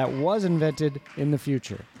that was invented in the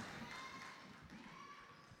future.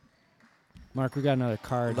 Mark, we got another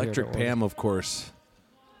card here Electric to order. Pam, of course,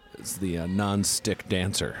 is the non-stick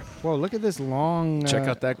dancer. Whoa, look at this long... Check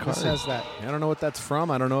out that card. This has that... I don't know what that's from.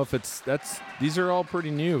 I don't know if these are all pretty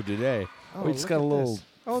new today. Oh, We just look got a at little... this.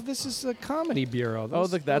 Oh, this is a comedy bureau. Oh,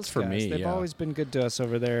 look, that's those for guys, me, They've yeah. always been good to us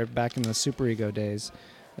over there back in the Super Ego days.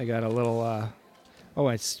 They got a little...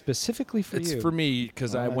 it's specifically for It's you. for me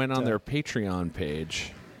because I went on their Patreon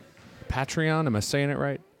page. Patreon? Am I saying it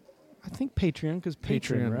right? I think Patreon, because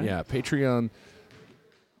Patreon, right? Yeah, Patreon.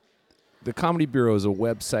 The Comedy Bureau is a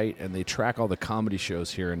website, and they track all the comedy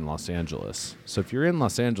shows here in Los Angeles. So if you're in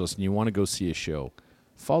Los Angeles and you want to go see a show,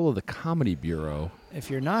 follow the Comedy Bureau.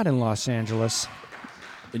 If you're not in Los Angeles...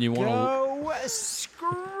 And you want Go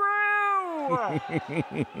screw! Go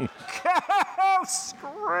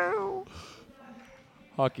screw!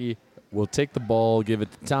 hockey, we'll take the ball, give it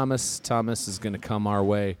to Thomas. Thomas is going to come our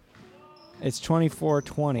way. It's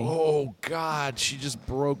 24-20. Oh, God, she just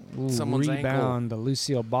broke someone's Rebound, ankle. the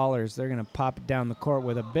Lucille Ballers. They're going to pop it down the court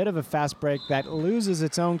with a bit of a fast break that loses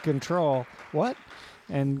its own control. What?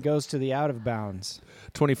 And goes to the out of bounds.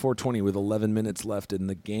 24-20 with 11 minutes left in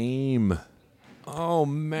the game. Oh,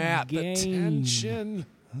 Matt, the Game. tension.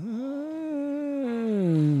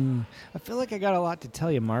 I feel like I got a lot to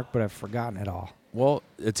tell you, Mark, but I've forgotten it all. Well,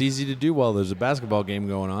 it's easy to do while there's a basketball game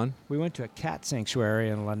going on. We went to a cat sanctuary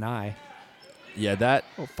in Lanai. Yeah, that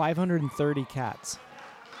 530 cats.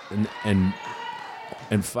 and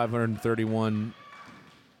 531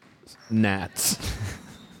 gnats.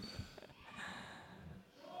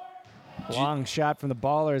 Long shot from the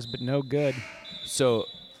Ballers, but no good. So,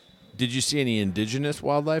 did you see any indigenous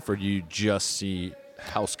wildlife, or do you just see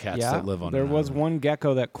house cats that live on there an was island? one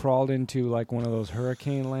gecko that crawled into like one of those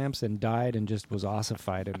hurricane lamps and died and just was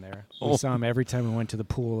ossified in there. We saw him every time we went to the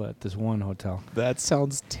pool at this one hotel. That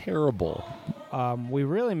sounds terrible. We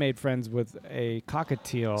really made friends with a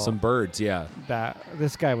cockatiel. Some birds, yeah. That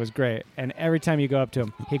this guy was great, and every time you go up to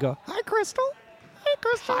him, he'd go, "Hi, Crystal. Hi,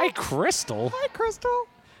 Crystal. Hi, Crystal. Hi, Crystal."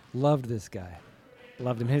 Loved this guy.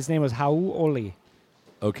 Loved him. His name was Hau'oli.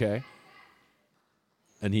 Okay.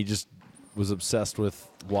 And he just was obsessed with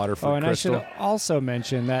Waterford Oh, and Crystal. I should also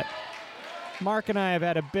mention that Mark and I have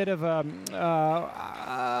had a bit of a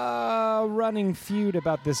running feud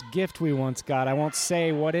about this gift we once got. I won't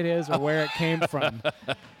say what it is or where it came from.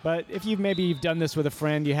 But if you've done this with a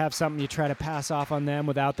friend, you have something you try to pass off on them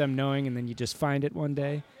without them knowing, and then you just find it one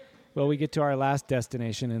day. Well, we get to our last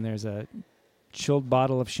destination, and there's a chilled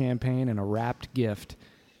bottle of champagne and a wrapped gift.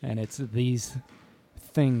 And it's these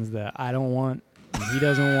things that I don't want and he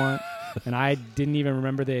doesn't want. And I didn't even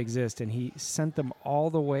remember they exist, and he sent them all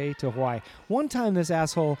the way to Hawaii. One time this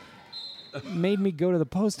asshole made me go to the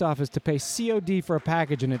post office to pay COD for a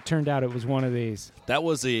package, and it turned out it was one of these. That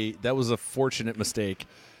was a fortunate mistake.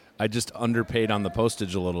 I just underpaid on the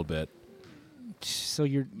postage a little bit. So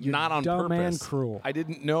you're Not on dumb purpose. and cruel. I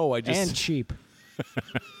didn't know. And cheap.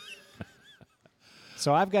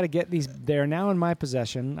 So I've got to get these. They're now in my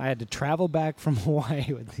possession. I had to travel back from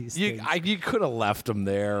Hawaii with these things. You could have left them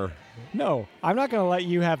there. No, I'm not going to let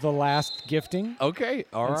you have the last gifting. Okay,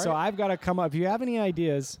 all right. So I've got to come up. If you have any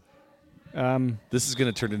ideas, this is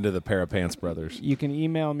going to turn into the Parapants Brothers. you can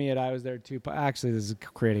email me at I was there too. Actually, this is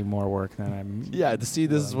creating more work than I'm. Yeah, see,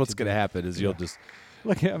 this is willing what's to going to do. happen is you'll just...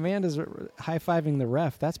 Look, Amanda's high-fiving the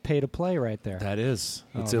ref. That's pay to play right there. That is.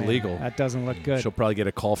 It's Oh, man, illegal. that doesn't look good. She'll probably get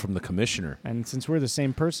a call from the commissioner. And since we're the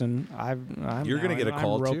same person, You're gonna get a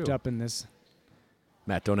call, I'm roped too. up in this.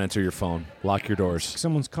 Matt, don't answer your phone. Lock your doors.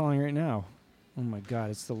 Someone's calling right now. Oh my God!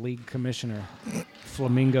 It's the league commissioner,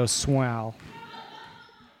 Flamingo Swal.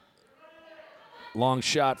 Long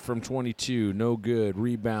shot from 22. No good.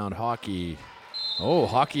 Rebound. Hockey. Oh,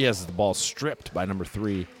 Hockey has the ball stripped by number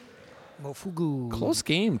 3. Mofugu. Close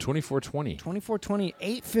game, 24-20. 24-20,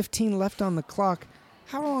 8:15 left on the clock.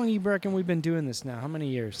 How long you reckon we've been doing this now? How many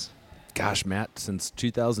years? Gosh, Matt, since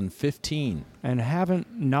 2015. And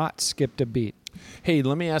haven't not skipped a beat. Hey,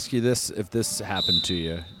 let me ask you this, if this happened to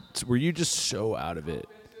you. Were you just so out of it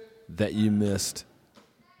that you missed,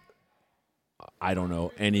 I don't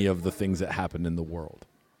know, any of the things that happened in the world?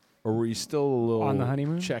 Or were you still a little On the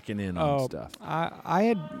honeymoon? checking in on stuff? I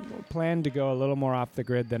had planned to go a little more off the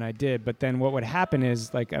grid than I did, but then what would happen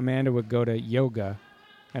is, like, Amanda would go to yoga,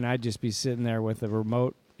 and I'd just be sitting there with a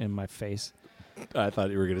remote in my face. I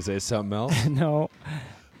thought you were going to say something else. No.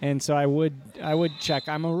 And so I would check.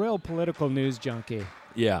 I'm a real political news junkie,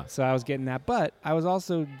 Yeah. so I was getting that. But I was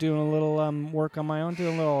also doing a little work on my own,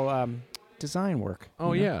 doing a little design work.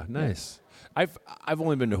 Oh, you know? yeah. Nice. I've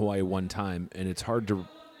only been to Hawaii one time, and it's hard to...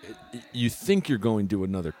 You think you're going to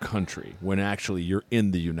another country when actually you're in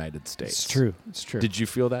the United States. It's true. It's true. Did you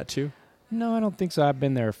feel that too? No, I don't think so. I've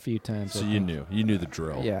been there a few times. So I you think. knew. You knew the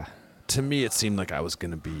drill. Yeah. To me, it seemed like I was going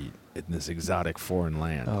to be in this exotic foreign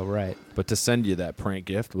land. Oh, right. But to send you that prank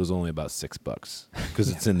gift was only about $6 because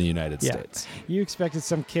it's in the United Yeah. States. You expected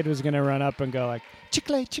some kid was going to run up and go like,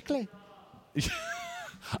 chicle, chicle.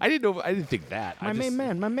 I didn't think that. My main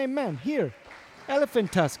man, here.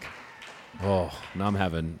 Elephant tusk. Oh, now I'm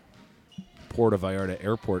having Puerto Vallarta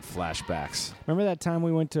airport flashbacks. Remember that time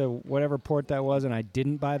we went to whatever port that was and I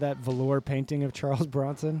didn't buy that velour painting of Charles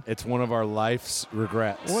Bronson? It's one of our life's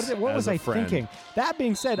regrets. What was I thinking? That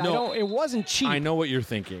being said, No. it wasn't cheap. I know what you're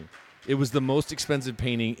thinking. It was the most expensive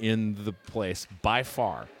painting in the place by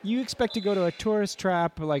far. You expect to go to a tourist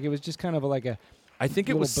trap, like it was just kind of like a... I think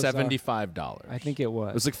it Little was bizarre. $75. I think it was.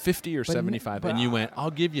 It was like 50 or But 75, and you went,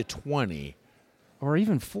 "I'll give you 20 Or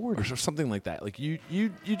even 40. or something like that." Like you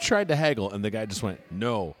tried to haggle, and the guy just went,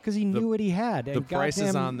 "No," Because he knew what he had. the And price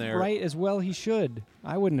is goddamn on there. right as well he should.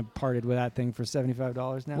 I wouldn't have parted with that thing for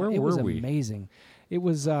 $75 now. Where it was were we? amazing. It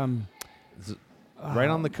was right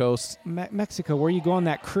on the coast, Mexico, where you go on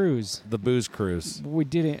that cruise. the booze cruise. We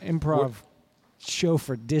did an improv show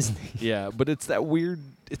for Disney. Yeah, but it's that weird.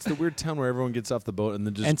 It's the weird town where everyone gets off the boat and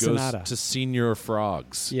then just Ensenada. goes to Senior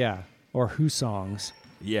Frogs. Yeah. Or Who Songs.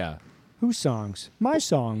 Yeah. Who songs? My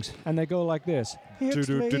songs. And they go like this. It's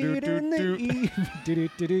late in the evening.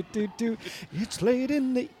 Do-do-do-do-do-do. It's late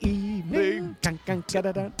in the evening.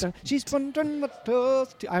 Dun-dun-da-da-da-da. She's fun the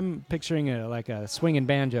toast. I'm picturing like a swinging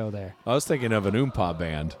banjo there. I was thinking of an Oompa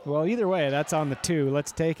band. Well, either way, that's on the 2.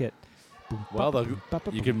 Let's take it. Well,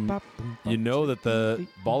 you know that the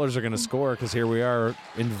Ballers are going to score because here we are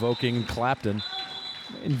invoking Clapton.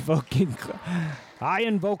 I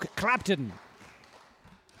invoke Clapton.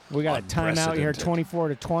 We got a timeout here,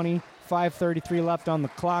 24-20, 5:33 left on the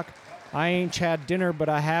clock. I ain't had dinner, but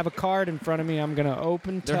I have a card in front of me. I'm going to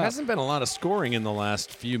open There top. hasn't been a lot of scoring in the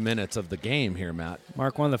last few minutes of the game here, Matt.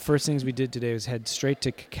 Mark, one of the first things we did today was head straight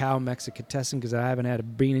to Cacao Mexicatessen because I haven't had a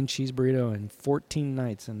bean and cheese burrito in 14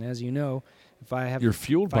 nights. And as you know, if I You're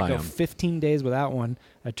fueled by go them. 15 days without one,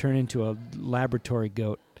 I turn into a laboratory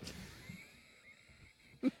goat.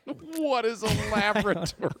 What is a laboratory?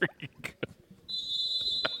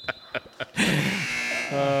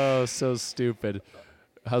 Oh, so stupid.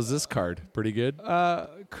 How's this card? Pretty good?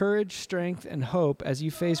 Courage, strength, and hope as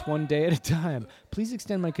you face one day at a time. Please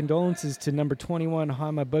extend my condolences to number 21,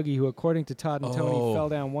 Hama Boogie, who, according to Todd and Tony, fell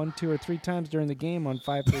down 1, 2, or 3 times during the game on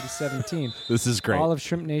 5/30/17. This is great. All of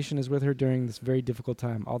Shrimp Nation is with her during this very difficult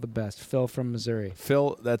time. All the best. Phil from Missouri.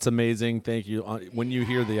 Phil, that's amazing. Thank you. When you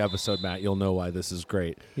hear the episode, Matt, you'll know why this is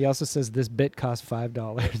great. He also says this bit cost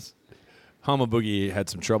 $5. Hama Boogie had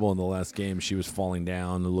some trouble in the last game. She was falling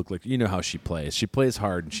down. It looked like, you know how she plays. She plays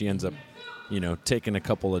hard, and she ends up, taking a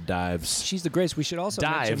couple of dives. She's the grace. We should also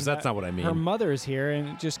mention Dives, that's not what I mean. Her mother is here, and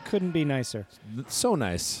it just couldn't be nicer. So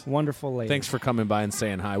nice. Wonderful lady. Thanks for coming by and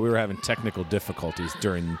saying hi. We were having technical difficulties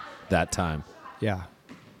during that time. Yeah.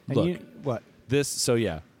 And Look. what?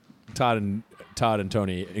 Todd and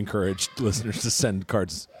Tony encouraged listeners to send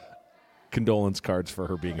condolence cards for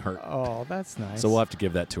her being hurt. Oh, that's nice. So we'll have to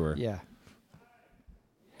give that to her. Yeah.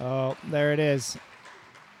 Oh, there it is.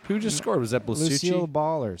 Who just scored? Was that Blasucci? Lucille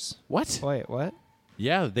Ballers. What? Wait, what?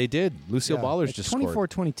 Yeah, they did. Lucille Ballers It's just scored.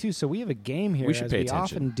 24-22, so we have a game here, We should as pay we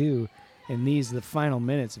attention. often do in the final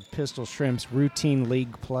minutes of Pistol Shrimp's routine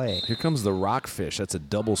league play. Here comes the Rockfish. That's a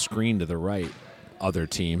double screen to the right. Other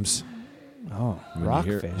teams. Oh, When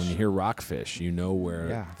Rockfish. when you hear Rockfish, you know where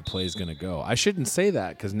Yeah. the play is going to go. I shouldn't say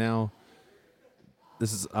that because now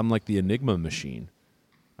I'm like the Enigma machine.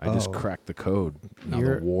 I just cracked the code. Now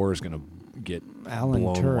You're the war is going to get Alan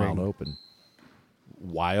blown Turing. wide open.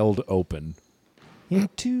 Wild open.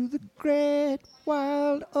 Into the great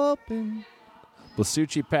wild open.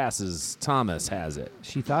 Blasucci passes. Thomas has it.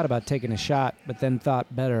 She thought about taking a shot, but then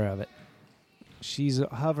thought better of it. She's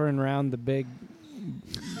hovering around the big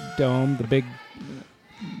dome, the big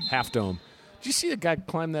Half dome. Did you see the guy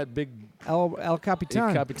climb that big El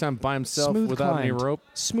Capitan. Capitan by himself Smooth without climbed. any rope?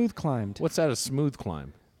 Smooth climbed. What's that, a smooth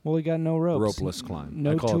climb? Well, we got no ropes. Ropeless climb.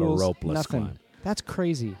 No I call tools, it a ropeless nothing. climb. That's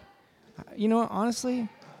crazy. You know what, honestly,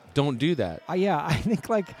 Don't do that. I think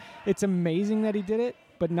it's amazing that he did it,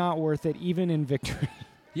 but not worth it even in victory.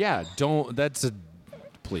 Yeah,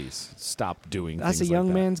 please stop doing That's a things young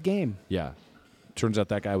like that. man's game. Yeah. Turns out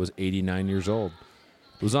that guy was 89 years old.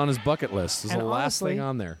 It was on his bucket list. It was And the last honestly, thing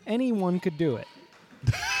on there. Anyone could do it.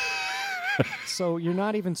 So you're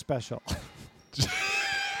not even special.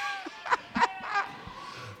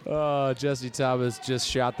 Jesse Thomas just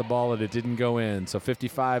shot the ball and it didn't go in. So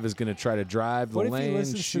 55 is going to try to drive the What if lane. he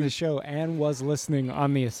listens to the show and was listening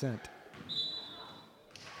on the ascent?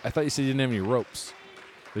 I thought you said you didn't have any ropes.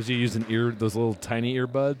 Was you using those little tiny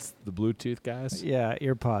earbuds, the Bluetooth guys? Yeah,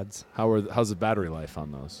 earpods. How's the battery life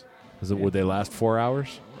on those? Would they last 4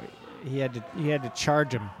 hours? He had to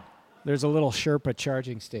charge them. There's a little Sherpa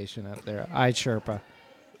charging station out there. iSherpa.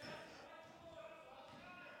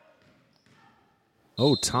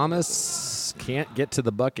 Oh, Thomas can't get to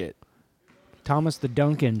the bucket. Thomas the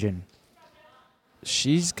Dunk Engine.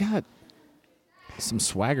 She's got some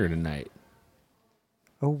swagger tonight.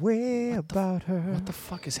 A way about her. What the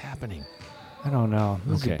fuck is happening? I don't know.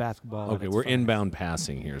 This is basketball. at Okay, its we're finest. inbound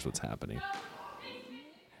passing. Here's what's happening.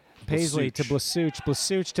 Paisley to Blasucci.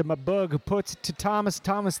 Blasucci to Mabug, who puts it to Thomas.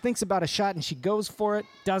 Thomas thinks about a shot, and she goes for it.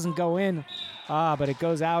 Doesn't go in. But it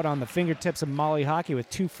goes out on the fingertips of Molly Hockey with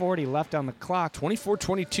 2:40 left on the clock.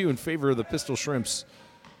 24-22 in favor of the Pistol Shrimps.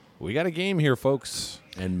 We got a game here, folks.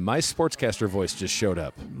 And my sportscaster voice just showed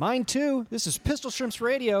up. Mine too. This is Pistol Shrimps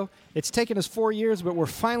Radio. It's taken us 4 years, but we're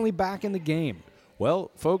finally back in the game.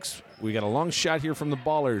 Well, folks, we got a long shot here from the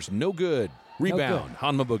Ballers. No good. Rebound.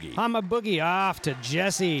 Hanma Boogie. Hama Boogie off to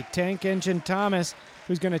Jesse Tank Engine Thomas,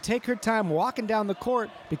 who's going to take her time walking down the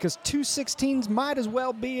court because 2:16s might as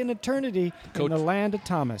well be an eternity Coach- in the land of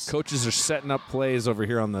Thomas. Coaches are setting up plays over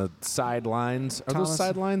here on the sidelines. Are Thomas- those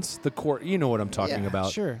sidelines? The court. You know what I'm talking Yeah,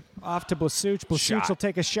 about. Sure. Off to Blasucci. Blasucci Shot. will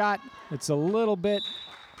take a shot. It's a little bit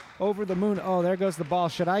over the moon. Oh, there goes the ball.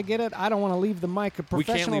 Should I get it? I don't want to leave the mic. A We can't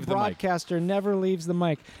professional leave the mic. broadcaster never leaves the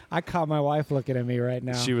mic. I caught my wife looking at me right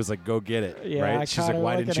now. She was like, go get it. yeah, right? I She's caught like, her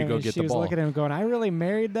why looking didn't you at go me. get She the was ball? looking at him going, I really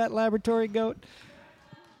married that laboratory goat?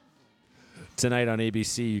 Tonight on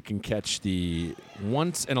ABC, you can catch the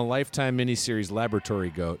once-in-a-lifetime miniseries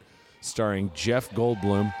Laboratory Goat, starring Jeff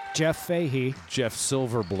Goldblum, Jeff Fahey, Jeff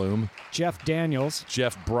Silverbloom, Jeff Daniels,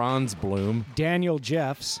 Jeff Bronzebloom, Daniel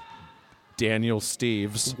Jeffs, Daniel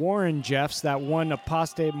Steves, Warren Jeffs, that one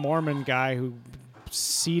apostate Mormon guy who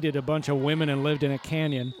seeded a bunch of women and lived in a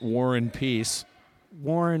canyon, Warren Peace,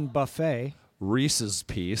 Warren Buffet, Reese's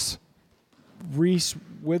Piece, Reese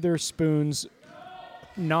Witherspoon's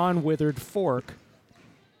non-withered fork,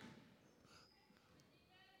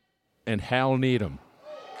 and Hal Needham.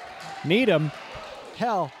 Needham.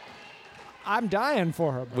 Hell, I'm dying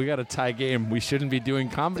for him. We got a tie game. We shouldn't be doing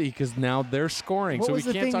comedy because now they're scoring. What so was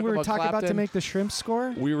we the can't thing talk we were about talking about to Clapton. make the shrimp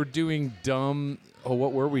score? We were doing dumb. Oh,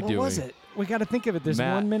 what were we What doing? was it? We got to think of it. There's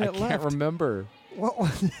Matt, 1 minute I left. can't remember. What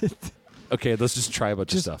was it? Okay, let's just try a bunch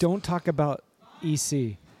of Just stuff. don't talk about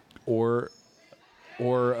EC. Or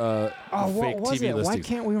what fake was TV it? Why listings.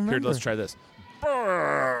 can't we remember? Here, let's try this.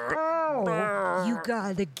 You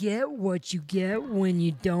gotta get what you get when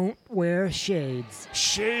you don't wear shades.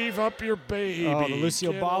 Shave up your baby. Oh, the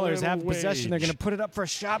Lucio Get a Ballers little have possession. They're wage. going to put it up for a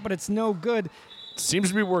shot, but it's no good. Seems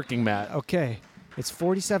to be working, Matt. Okay. It's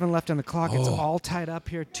 47 left on the clock. It's all tied up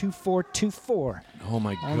here. 2-4, 2-4. Oh,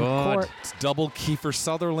 my On the God. court. It's double Kiefer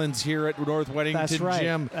Sutherland's here at North Weddington That's right.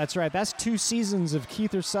 Gym. That's right. That's 2 seasons of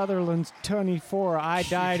Keither Sutherland's 24. I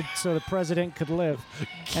died so the president could live.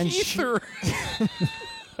 And Keither.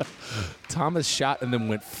 Thomas shot and then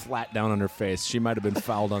went flat down on her face. She might have been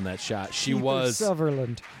fouled on that shot. She Keither was.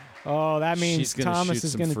 Sutherland. Oh, that means She's gonna Thomas shoot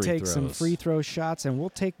is some going to free take some throws. free throw shots, and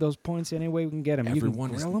we'll take those points any way we can get them.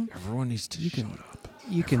 Everyone, you can grill them. everyone needs to shut up.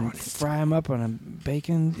 You can fry them up on a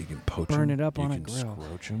bacon. You can poach burn 'em. it up You on a can grill.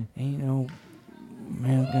 Scroach 'em. Ain't no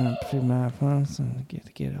man gonna put my pants and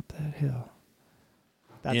get up that hill.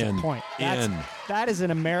 That's In. a point. In. That is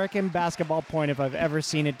an American basketball point if I've ever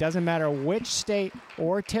seen it. Doesn't matter which state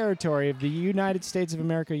or territory of the United States of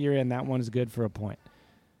America you're in, that one is good for a point.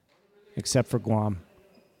 Except for Guam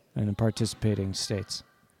and the participating states.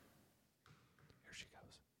 Here she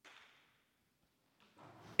goes.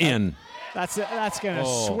 In. That's going to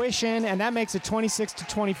swish in, and that makes it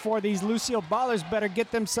 26-24. These Lucio Ballers better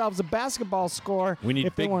get themselves a basketball score. We need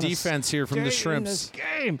if they big wanna defense here from the stay in Shrimps. this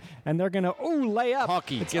game. And they're going to, lay up.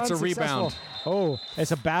 Hockey It's gets a unsuccessful. rebound. Oh,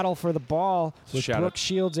 it's a battle for the ball with Shout Brooke out.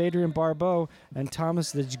 Shields, Adrian Barbeau, and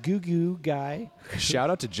Thomas the Goo guy. Shout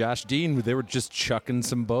out to Josh Dean. They were just chucking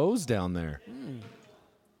some bows down there.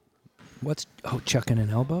 Chucking an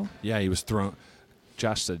elbow? Yeah, he was throwing.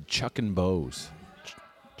 Josh said chucking bows.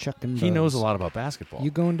 Chucking He bows. knows a lot about basketball.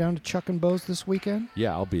 You going down to Chucking Bows this weekend?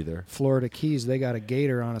 Yeah, I'll be there. Florida Keys, they got a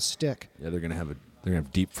gator on a stick. Yeah, they're gonna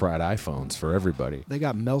have deep fried iPhones for everybody. They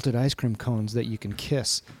got melted ice cream cones that you can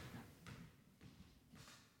kiss.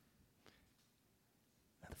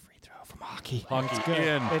 Another free throw from hockey. Hockey It's good.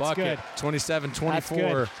 in It's bucket. good. 27-24. That's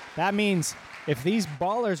good. That means if these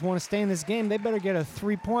ballers want to stay in this game, they better get a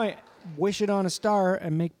 3-point, wish it on a star,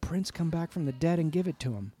 and make Prince come back from the dead and give it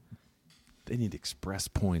to him. They need express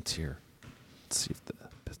points here. Let's see if the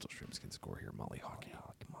Pistol Shrimps can score here. Molly Hockey.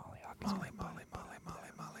 Molly.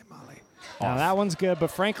 Now that one's good, but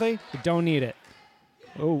frankly, we don't need it.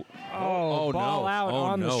 Oh, ball no. out Oh,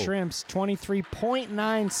 on no. the Shrimps.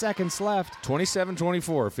 23.9 seconds left.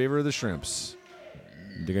 27-24, favor of the Shrimps.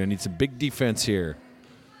 They're going to need some big defense here.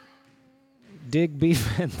 Dig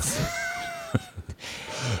defense.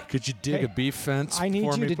 Could you dig Hey, a beef fence I need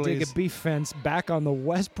for you me, to please? dig a beef fence back on the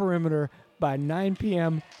west perimeter by 9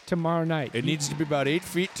 p.m. tomorrow night. It needs to be about 8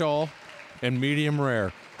 feet tall and medium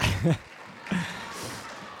rare.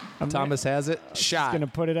 Thomas has it. Shot. Going to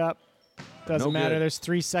put it up. Doesn't No matter. good. There's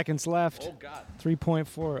 3 seconds left. Oh, God.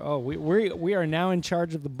 3.4. Oh, we are now in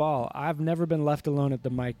charge of the ball. I've never been left alone at the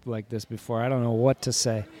mic like this before. I don't know what to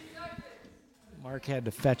say. Mark had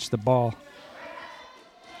to fetch the ball.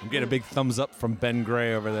 I'm getting a big thumbs up from Ben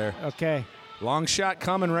Gray over there. Okay. Long shot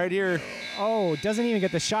coming right here. Oh, doesn't even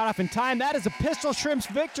get the shot off in time. That is a Pistol Shrimps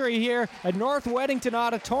victory here at North Weddington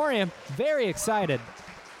Auditorium. Very excited.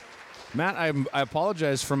 Matt, I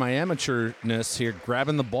apologize for my amateurness here,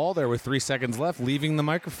 grabbing the ball there with 3 seconds left, leaving the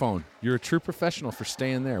microphone. You're a true professional for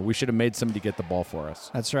staying there. We should have made somebody get the ball for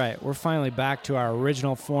us. That's right. We're finally back to our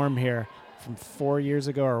original form here from 4 years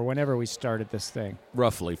ago or whenever we started this thing.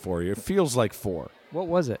 Roughly 4 years. It feels like 4. What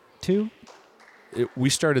was it? 2? We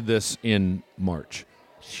started this in March.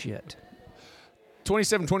 Shit.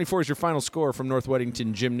 27-24 is your final score from North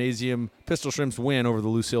Weddington Gymnasium. Pistol Shrimps win over the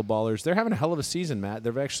Lucille Ballers. They're having a hell of a season, Matt.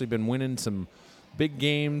 They've actually been winning some big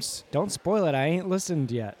games. Don't spoil it. I ain't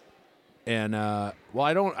listened yet. And I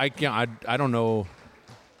don't know.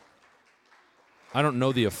 I don't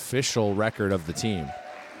know the official record of the team.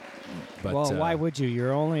 But, well, why would you?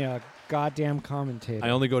 You're only a goddamn commentator. I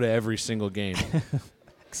only go to every single game.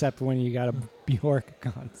 Except when you got a Bjork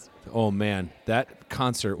concert. Oh, man. That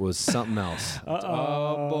concert was something else.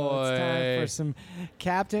 Oh, boy. It's time for some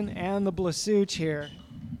Captain and the Blasuch here.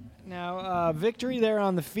 Now, victory there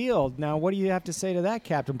on the field. Now, what do you have to say to that,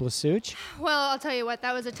 Captain Blasuch? Well, I'll tell you what,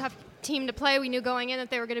 that was a tough team to play. We knew going in that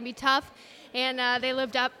they were going to be tough, and they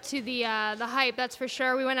lived up to the hype, that's for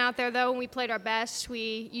sure. We went out there, though, and we played our best.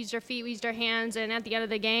 We used our feet, we used our hands, and at the end of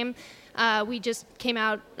the game, we just came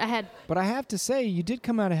out ahead. But I have to say, you did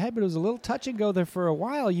come out ahead, but it was a little touch and go there for a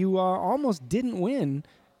while. You almost didn't win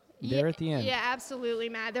there at the end. Yeah, absolutely,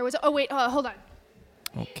 Matt. There was... Oh, wait, hold on.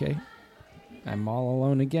 Okay. I'm all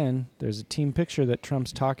alone again. There's a team picture that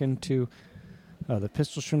Trump's talking to the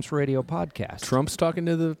Pistol Shrimps Radio podcast. Trump's talking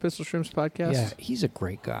to the Pistol Shrimps podcast? Yeah, he's a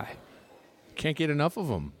great guy. Can't get enough of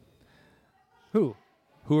him. Who?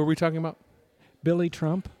 Who are we talking about? Billy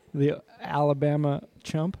Trump, the Alabama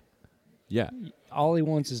chump. Yeah. All he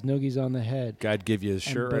wants is noogies on the head. Guy'd give you his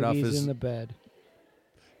shirt right off his... in the bed.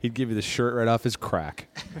 He'd give you the shirt right off his crack.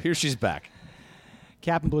 Here she's back.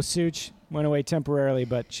 Captain Blasuch went away temporarily,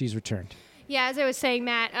 but she's returned. Yeah, as I was saying,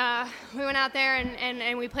 Matt, we went out there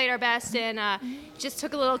and we played our best and just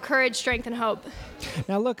took a little courage, strength, and hope.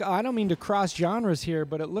 Now, look, I don't mean to cross genres here,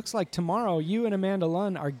 but it looks like tomorrow you and Amanda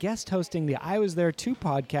Lunn are guest hosting the I Was There Too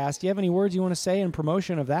podcast. Do you have any words you want to say in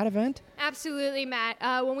promotion of that event? Absolutely,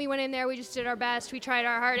 Matt. When we went in there, we just did our best. We tried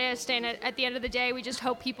our hardest, and at the end of the day, we just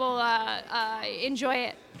hope people enjoy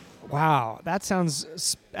it. Wow, that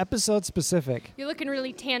sounds episode specific. You're looking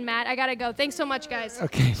really tan, Matt. I gotta go. Thanks so much, guys.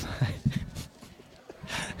 Okay, fine.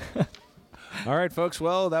 All right, folks.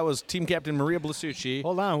 Well, that was Team Captain Maria Blasucci.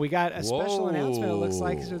 Hold on, we got a special Whoa. announcement. It looks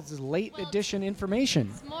like it's late edition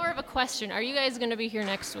information. It's more of a question. Are you guys going to be here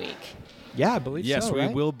next week? Yeah, I believe Yes, so, we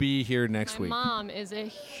right? will be here next My week. mom is a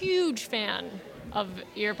huge fan of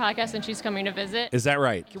your podcast, and she's coming to visit. Is that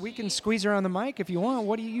right? We can squeeze her on the mic if you want.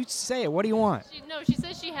 What do you say? What do you want? She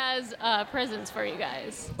says she has presents for you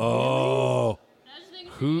guys. Oh. I just think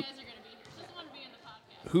Who- you guys are going to be here. She doesn't want to be in the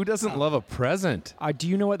podcast. Who doesn't love a present? Do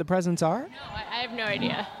you know what the presents are? No, I have no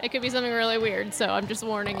idea. It could be something really weird, so I'm just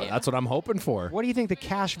warning you. That's what I'm hoping for. What do you think the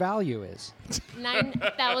cash value is?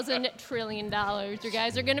 $9,000 trillion. You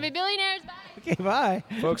guys are going to be billionaires. Bye. Okay, bye.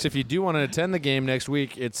 Folks, if you do want to attend the game next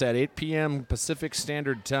week, it's at 8 p.m. Pacific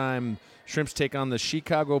Standard Time. Shrimps take on the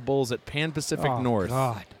Chicago Bulls at Pan Pacific Oh, North.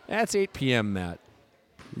 God. That's 8 p.m., Matt.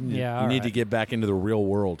 Yeah, You need to get back into the real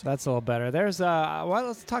world. That's a little better. There's well,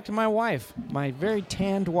 let's talk to my wife, my very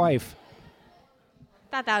tanned wife.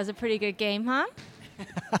 Thought that was a pretty good game, huh?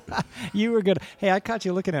 You were good. Hey, I caught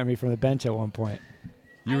you looking at me from the bench at one point.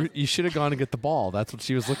 You should have gone to get the ball. That's what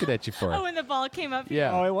she was looking at you for. Oh, when the ball came up.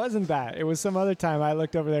 Yeah. Oh, it wasn't that. It was some other time. I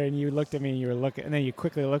looked over there and you looked at me and you were looking, and then you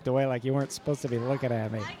quickly looked away like you weren't supposed to be looking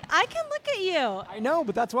at me. I can look at you. I know,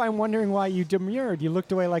 but that's why I'm wondering why you demurred. You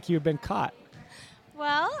looked away like you had been caught.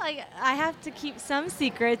 Well, I have to keep some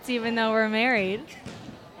secrets even though we're married.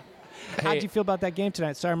 How'd you feel about that game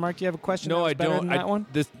tonight? Sorry, Mark, do you have a question? No, that was I better don't. Than that one?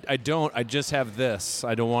 I don't. I just have this.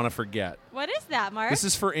 I don't want to forget. What is that, Mark? This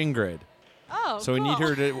is for Ingrid. Oh, So we need cool.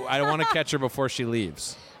 her to. I don't want to catch her before she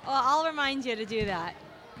leaves. Well, I'll remind you to do that.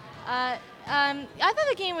 I thought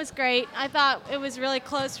the game was great. I thought it was really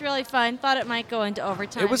close, really fun. Thought it might go into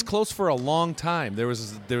overtime. It was close for a long time. There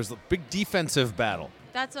was a big defensive battle.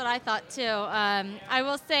 That's what I thought too. I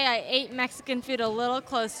will say I ate Mexican food a little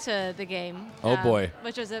close to the game. Oh, boy.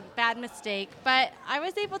 Which was a bad mistake. But I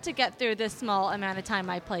was able to get through this small amount of time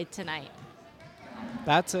I played tonight.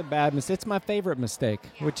 That's a bad mistake. It's my favorite mistake,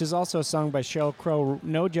 which is also a song by Sheryl Crow,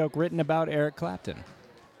 no joke, written about Eric Clapton.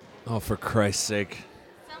 Oh, for Christ's sake.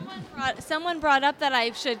 Someone brought up that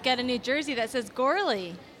I should get a new jersey that says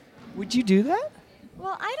Gorley. Would you do that?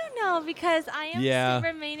 Well, I don't know because I am Yeah.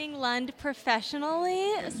 still remaining Lund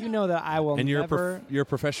professionally. You know that I will And you're never... you're a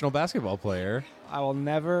professional basketball player. I will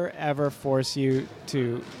never, ever force you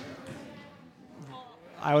to...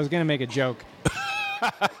 I was going to make a joke,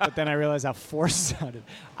 but then I realized how forced sounded.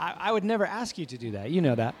 I would never ask you to do that. You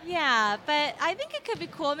know that. Yeah, but I think it could be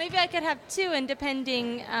cool. Maybe I could have two, and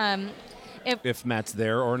depending If Matt's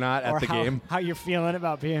there or not at or the how, game. how you're feeling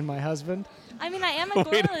about being my husband. I mean, I am a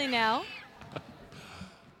Gorley now.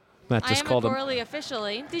 Matt I just am called a him. Gorley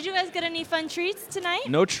officially. Did you guys get any fun treats tonight?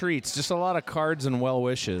 No treats, just a lot of cards and well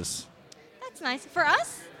wishes. That's nice. For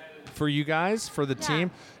us? For you guys, for the Yeah.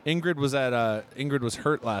 team. Ingrid was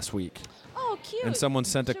hurt last week. Oh, cute. And someone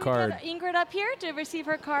sent a Should card. We get Ingrid up here to receive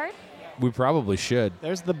her card? We probably should.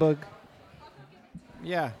 There's the bug.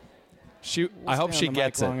 Yeah. I hope Stay she on the mic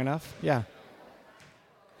gets it. long enough. Yeah.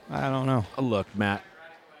 I don't know. Look, Matt,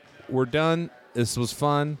 we're done. This was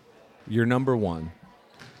fun. You're number one.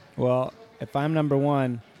 Well, if I'm number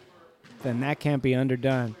one, then that can't be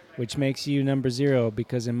underdone, which makes you number 0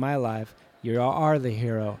 because in my life, you are the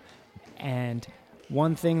hero. And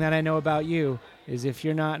one thing that I know about you is if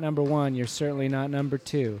you're not number 1, you're certainly not number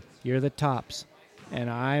 2. You're the tops. And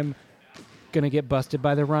I'm going to get busted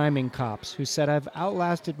by the rhyming cops who said I've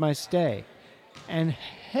outlasted my stay. And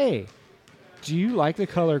hey, do you like the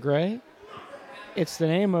color gray? It's the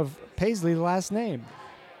name of Paisley, the last name.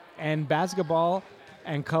 And basketball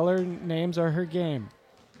and color names are her game.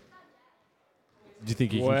 Do you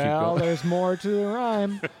think you can keep Well, going? there's more to the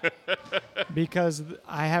rhyme because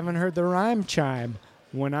I haven't heard the rhyme chime.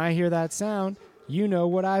 When I hear that sound, you know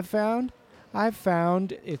what I've found? I've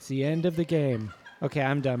found it's the end of the game. Okay,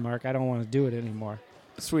 I'm done, Mark. I don't want to do it anymore.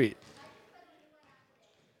 Sweet.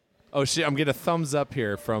 Oh, shit. I'm getting a thumbs up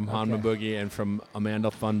here from Hanma Boogie and from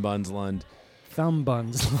Amanda Fun Buns Lund. Thumb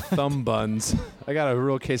buns. Thumb buns. I got a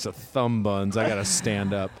real case of thumb buns. I got to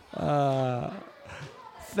stand up.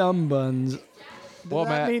 Thumb buns. Well,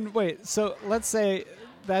 Matt. Wait, so let's say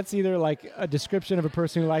that's either like a description of a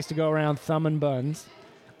person who likes to go around thumbing buns,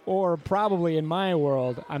 or probably in my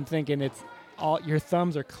world, I'm thinking it's all your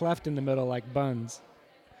thumbs are cleft in the middle like buns.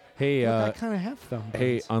 Hey, Look, I kind of have thumb buns.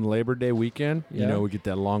 Hey, on Labor Day weekend, Yeah. you know, we get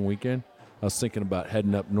that long weekend. I was thinking about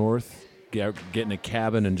heading up north, getting a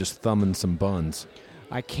cabin and just thumbing some buns.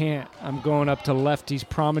 I can't. I'm going up to Lefty's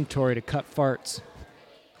Promontory to cut farts.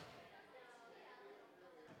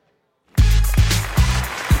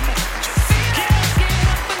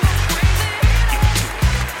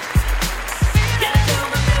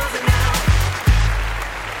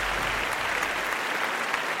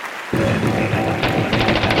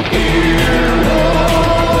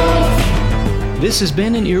 This has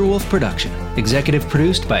been an Earwolf production, executive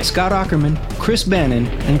produced by Scott Aukerman, Chris Bannon,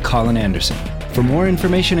 and Colin Anderson. For more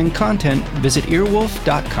information and content, visit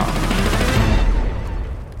earwolf.com.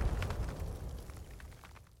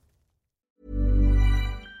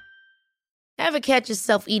 Ever catch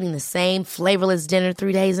yourself eating the same flavorless dinner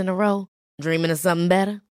 3 days in a row? Dreaming of something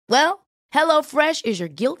better? Well, HelloFresh is your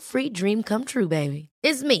guilt-free dream come true, baby.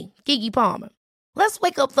 It's me, Keke Palmer. Let's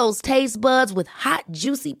wake up those taste buds with hot,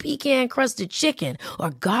 juicy pecan-crusted chicken or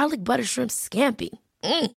garlic butter shrimp scampi.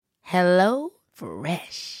 Hello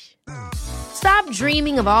Fresh. Stop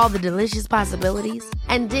dreaming of all the delicious possibilities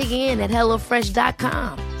and dig in at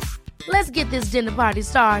HelloFresh.com. Let's get this dinner party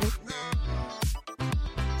started.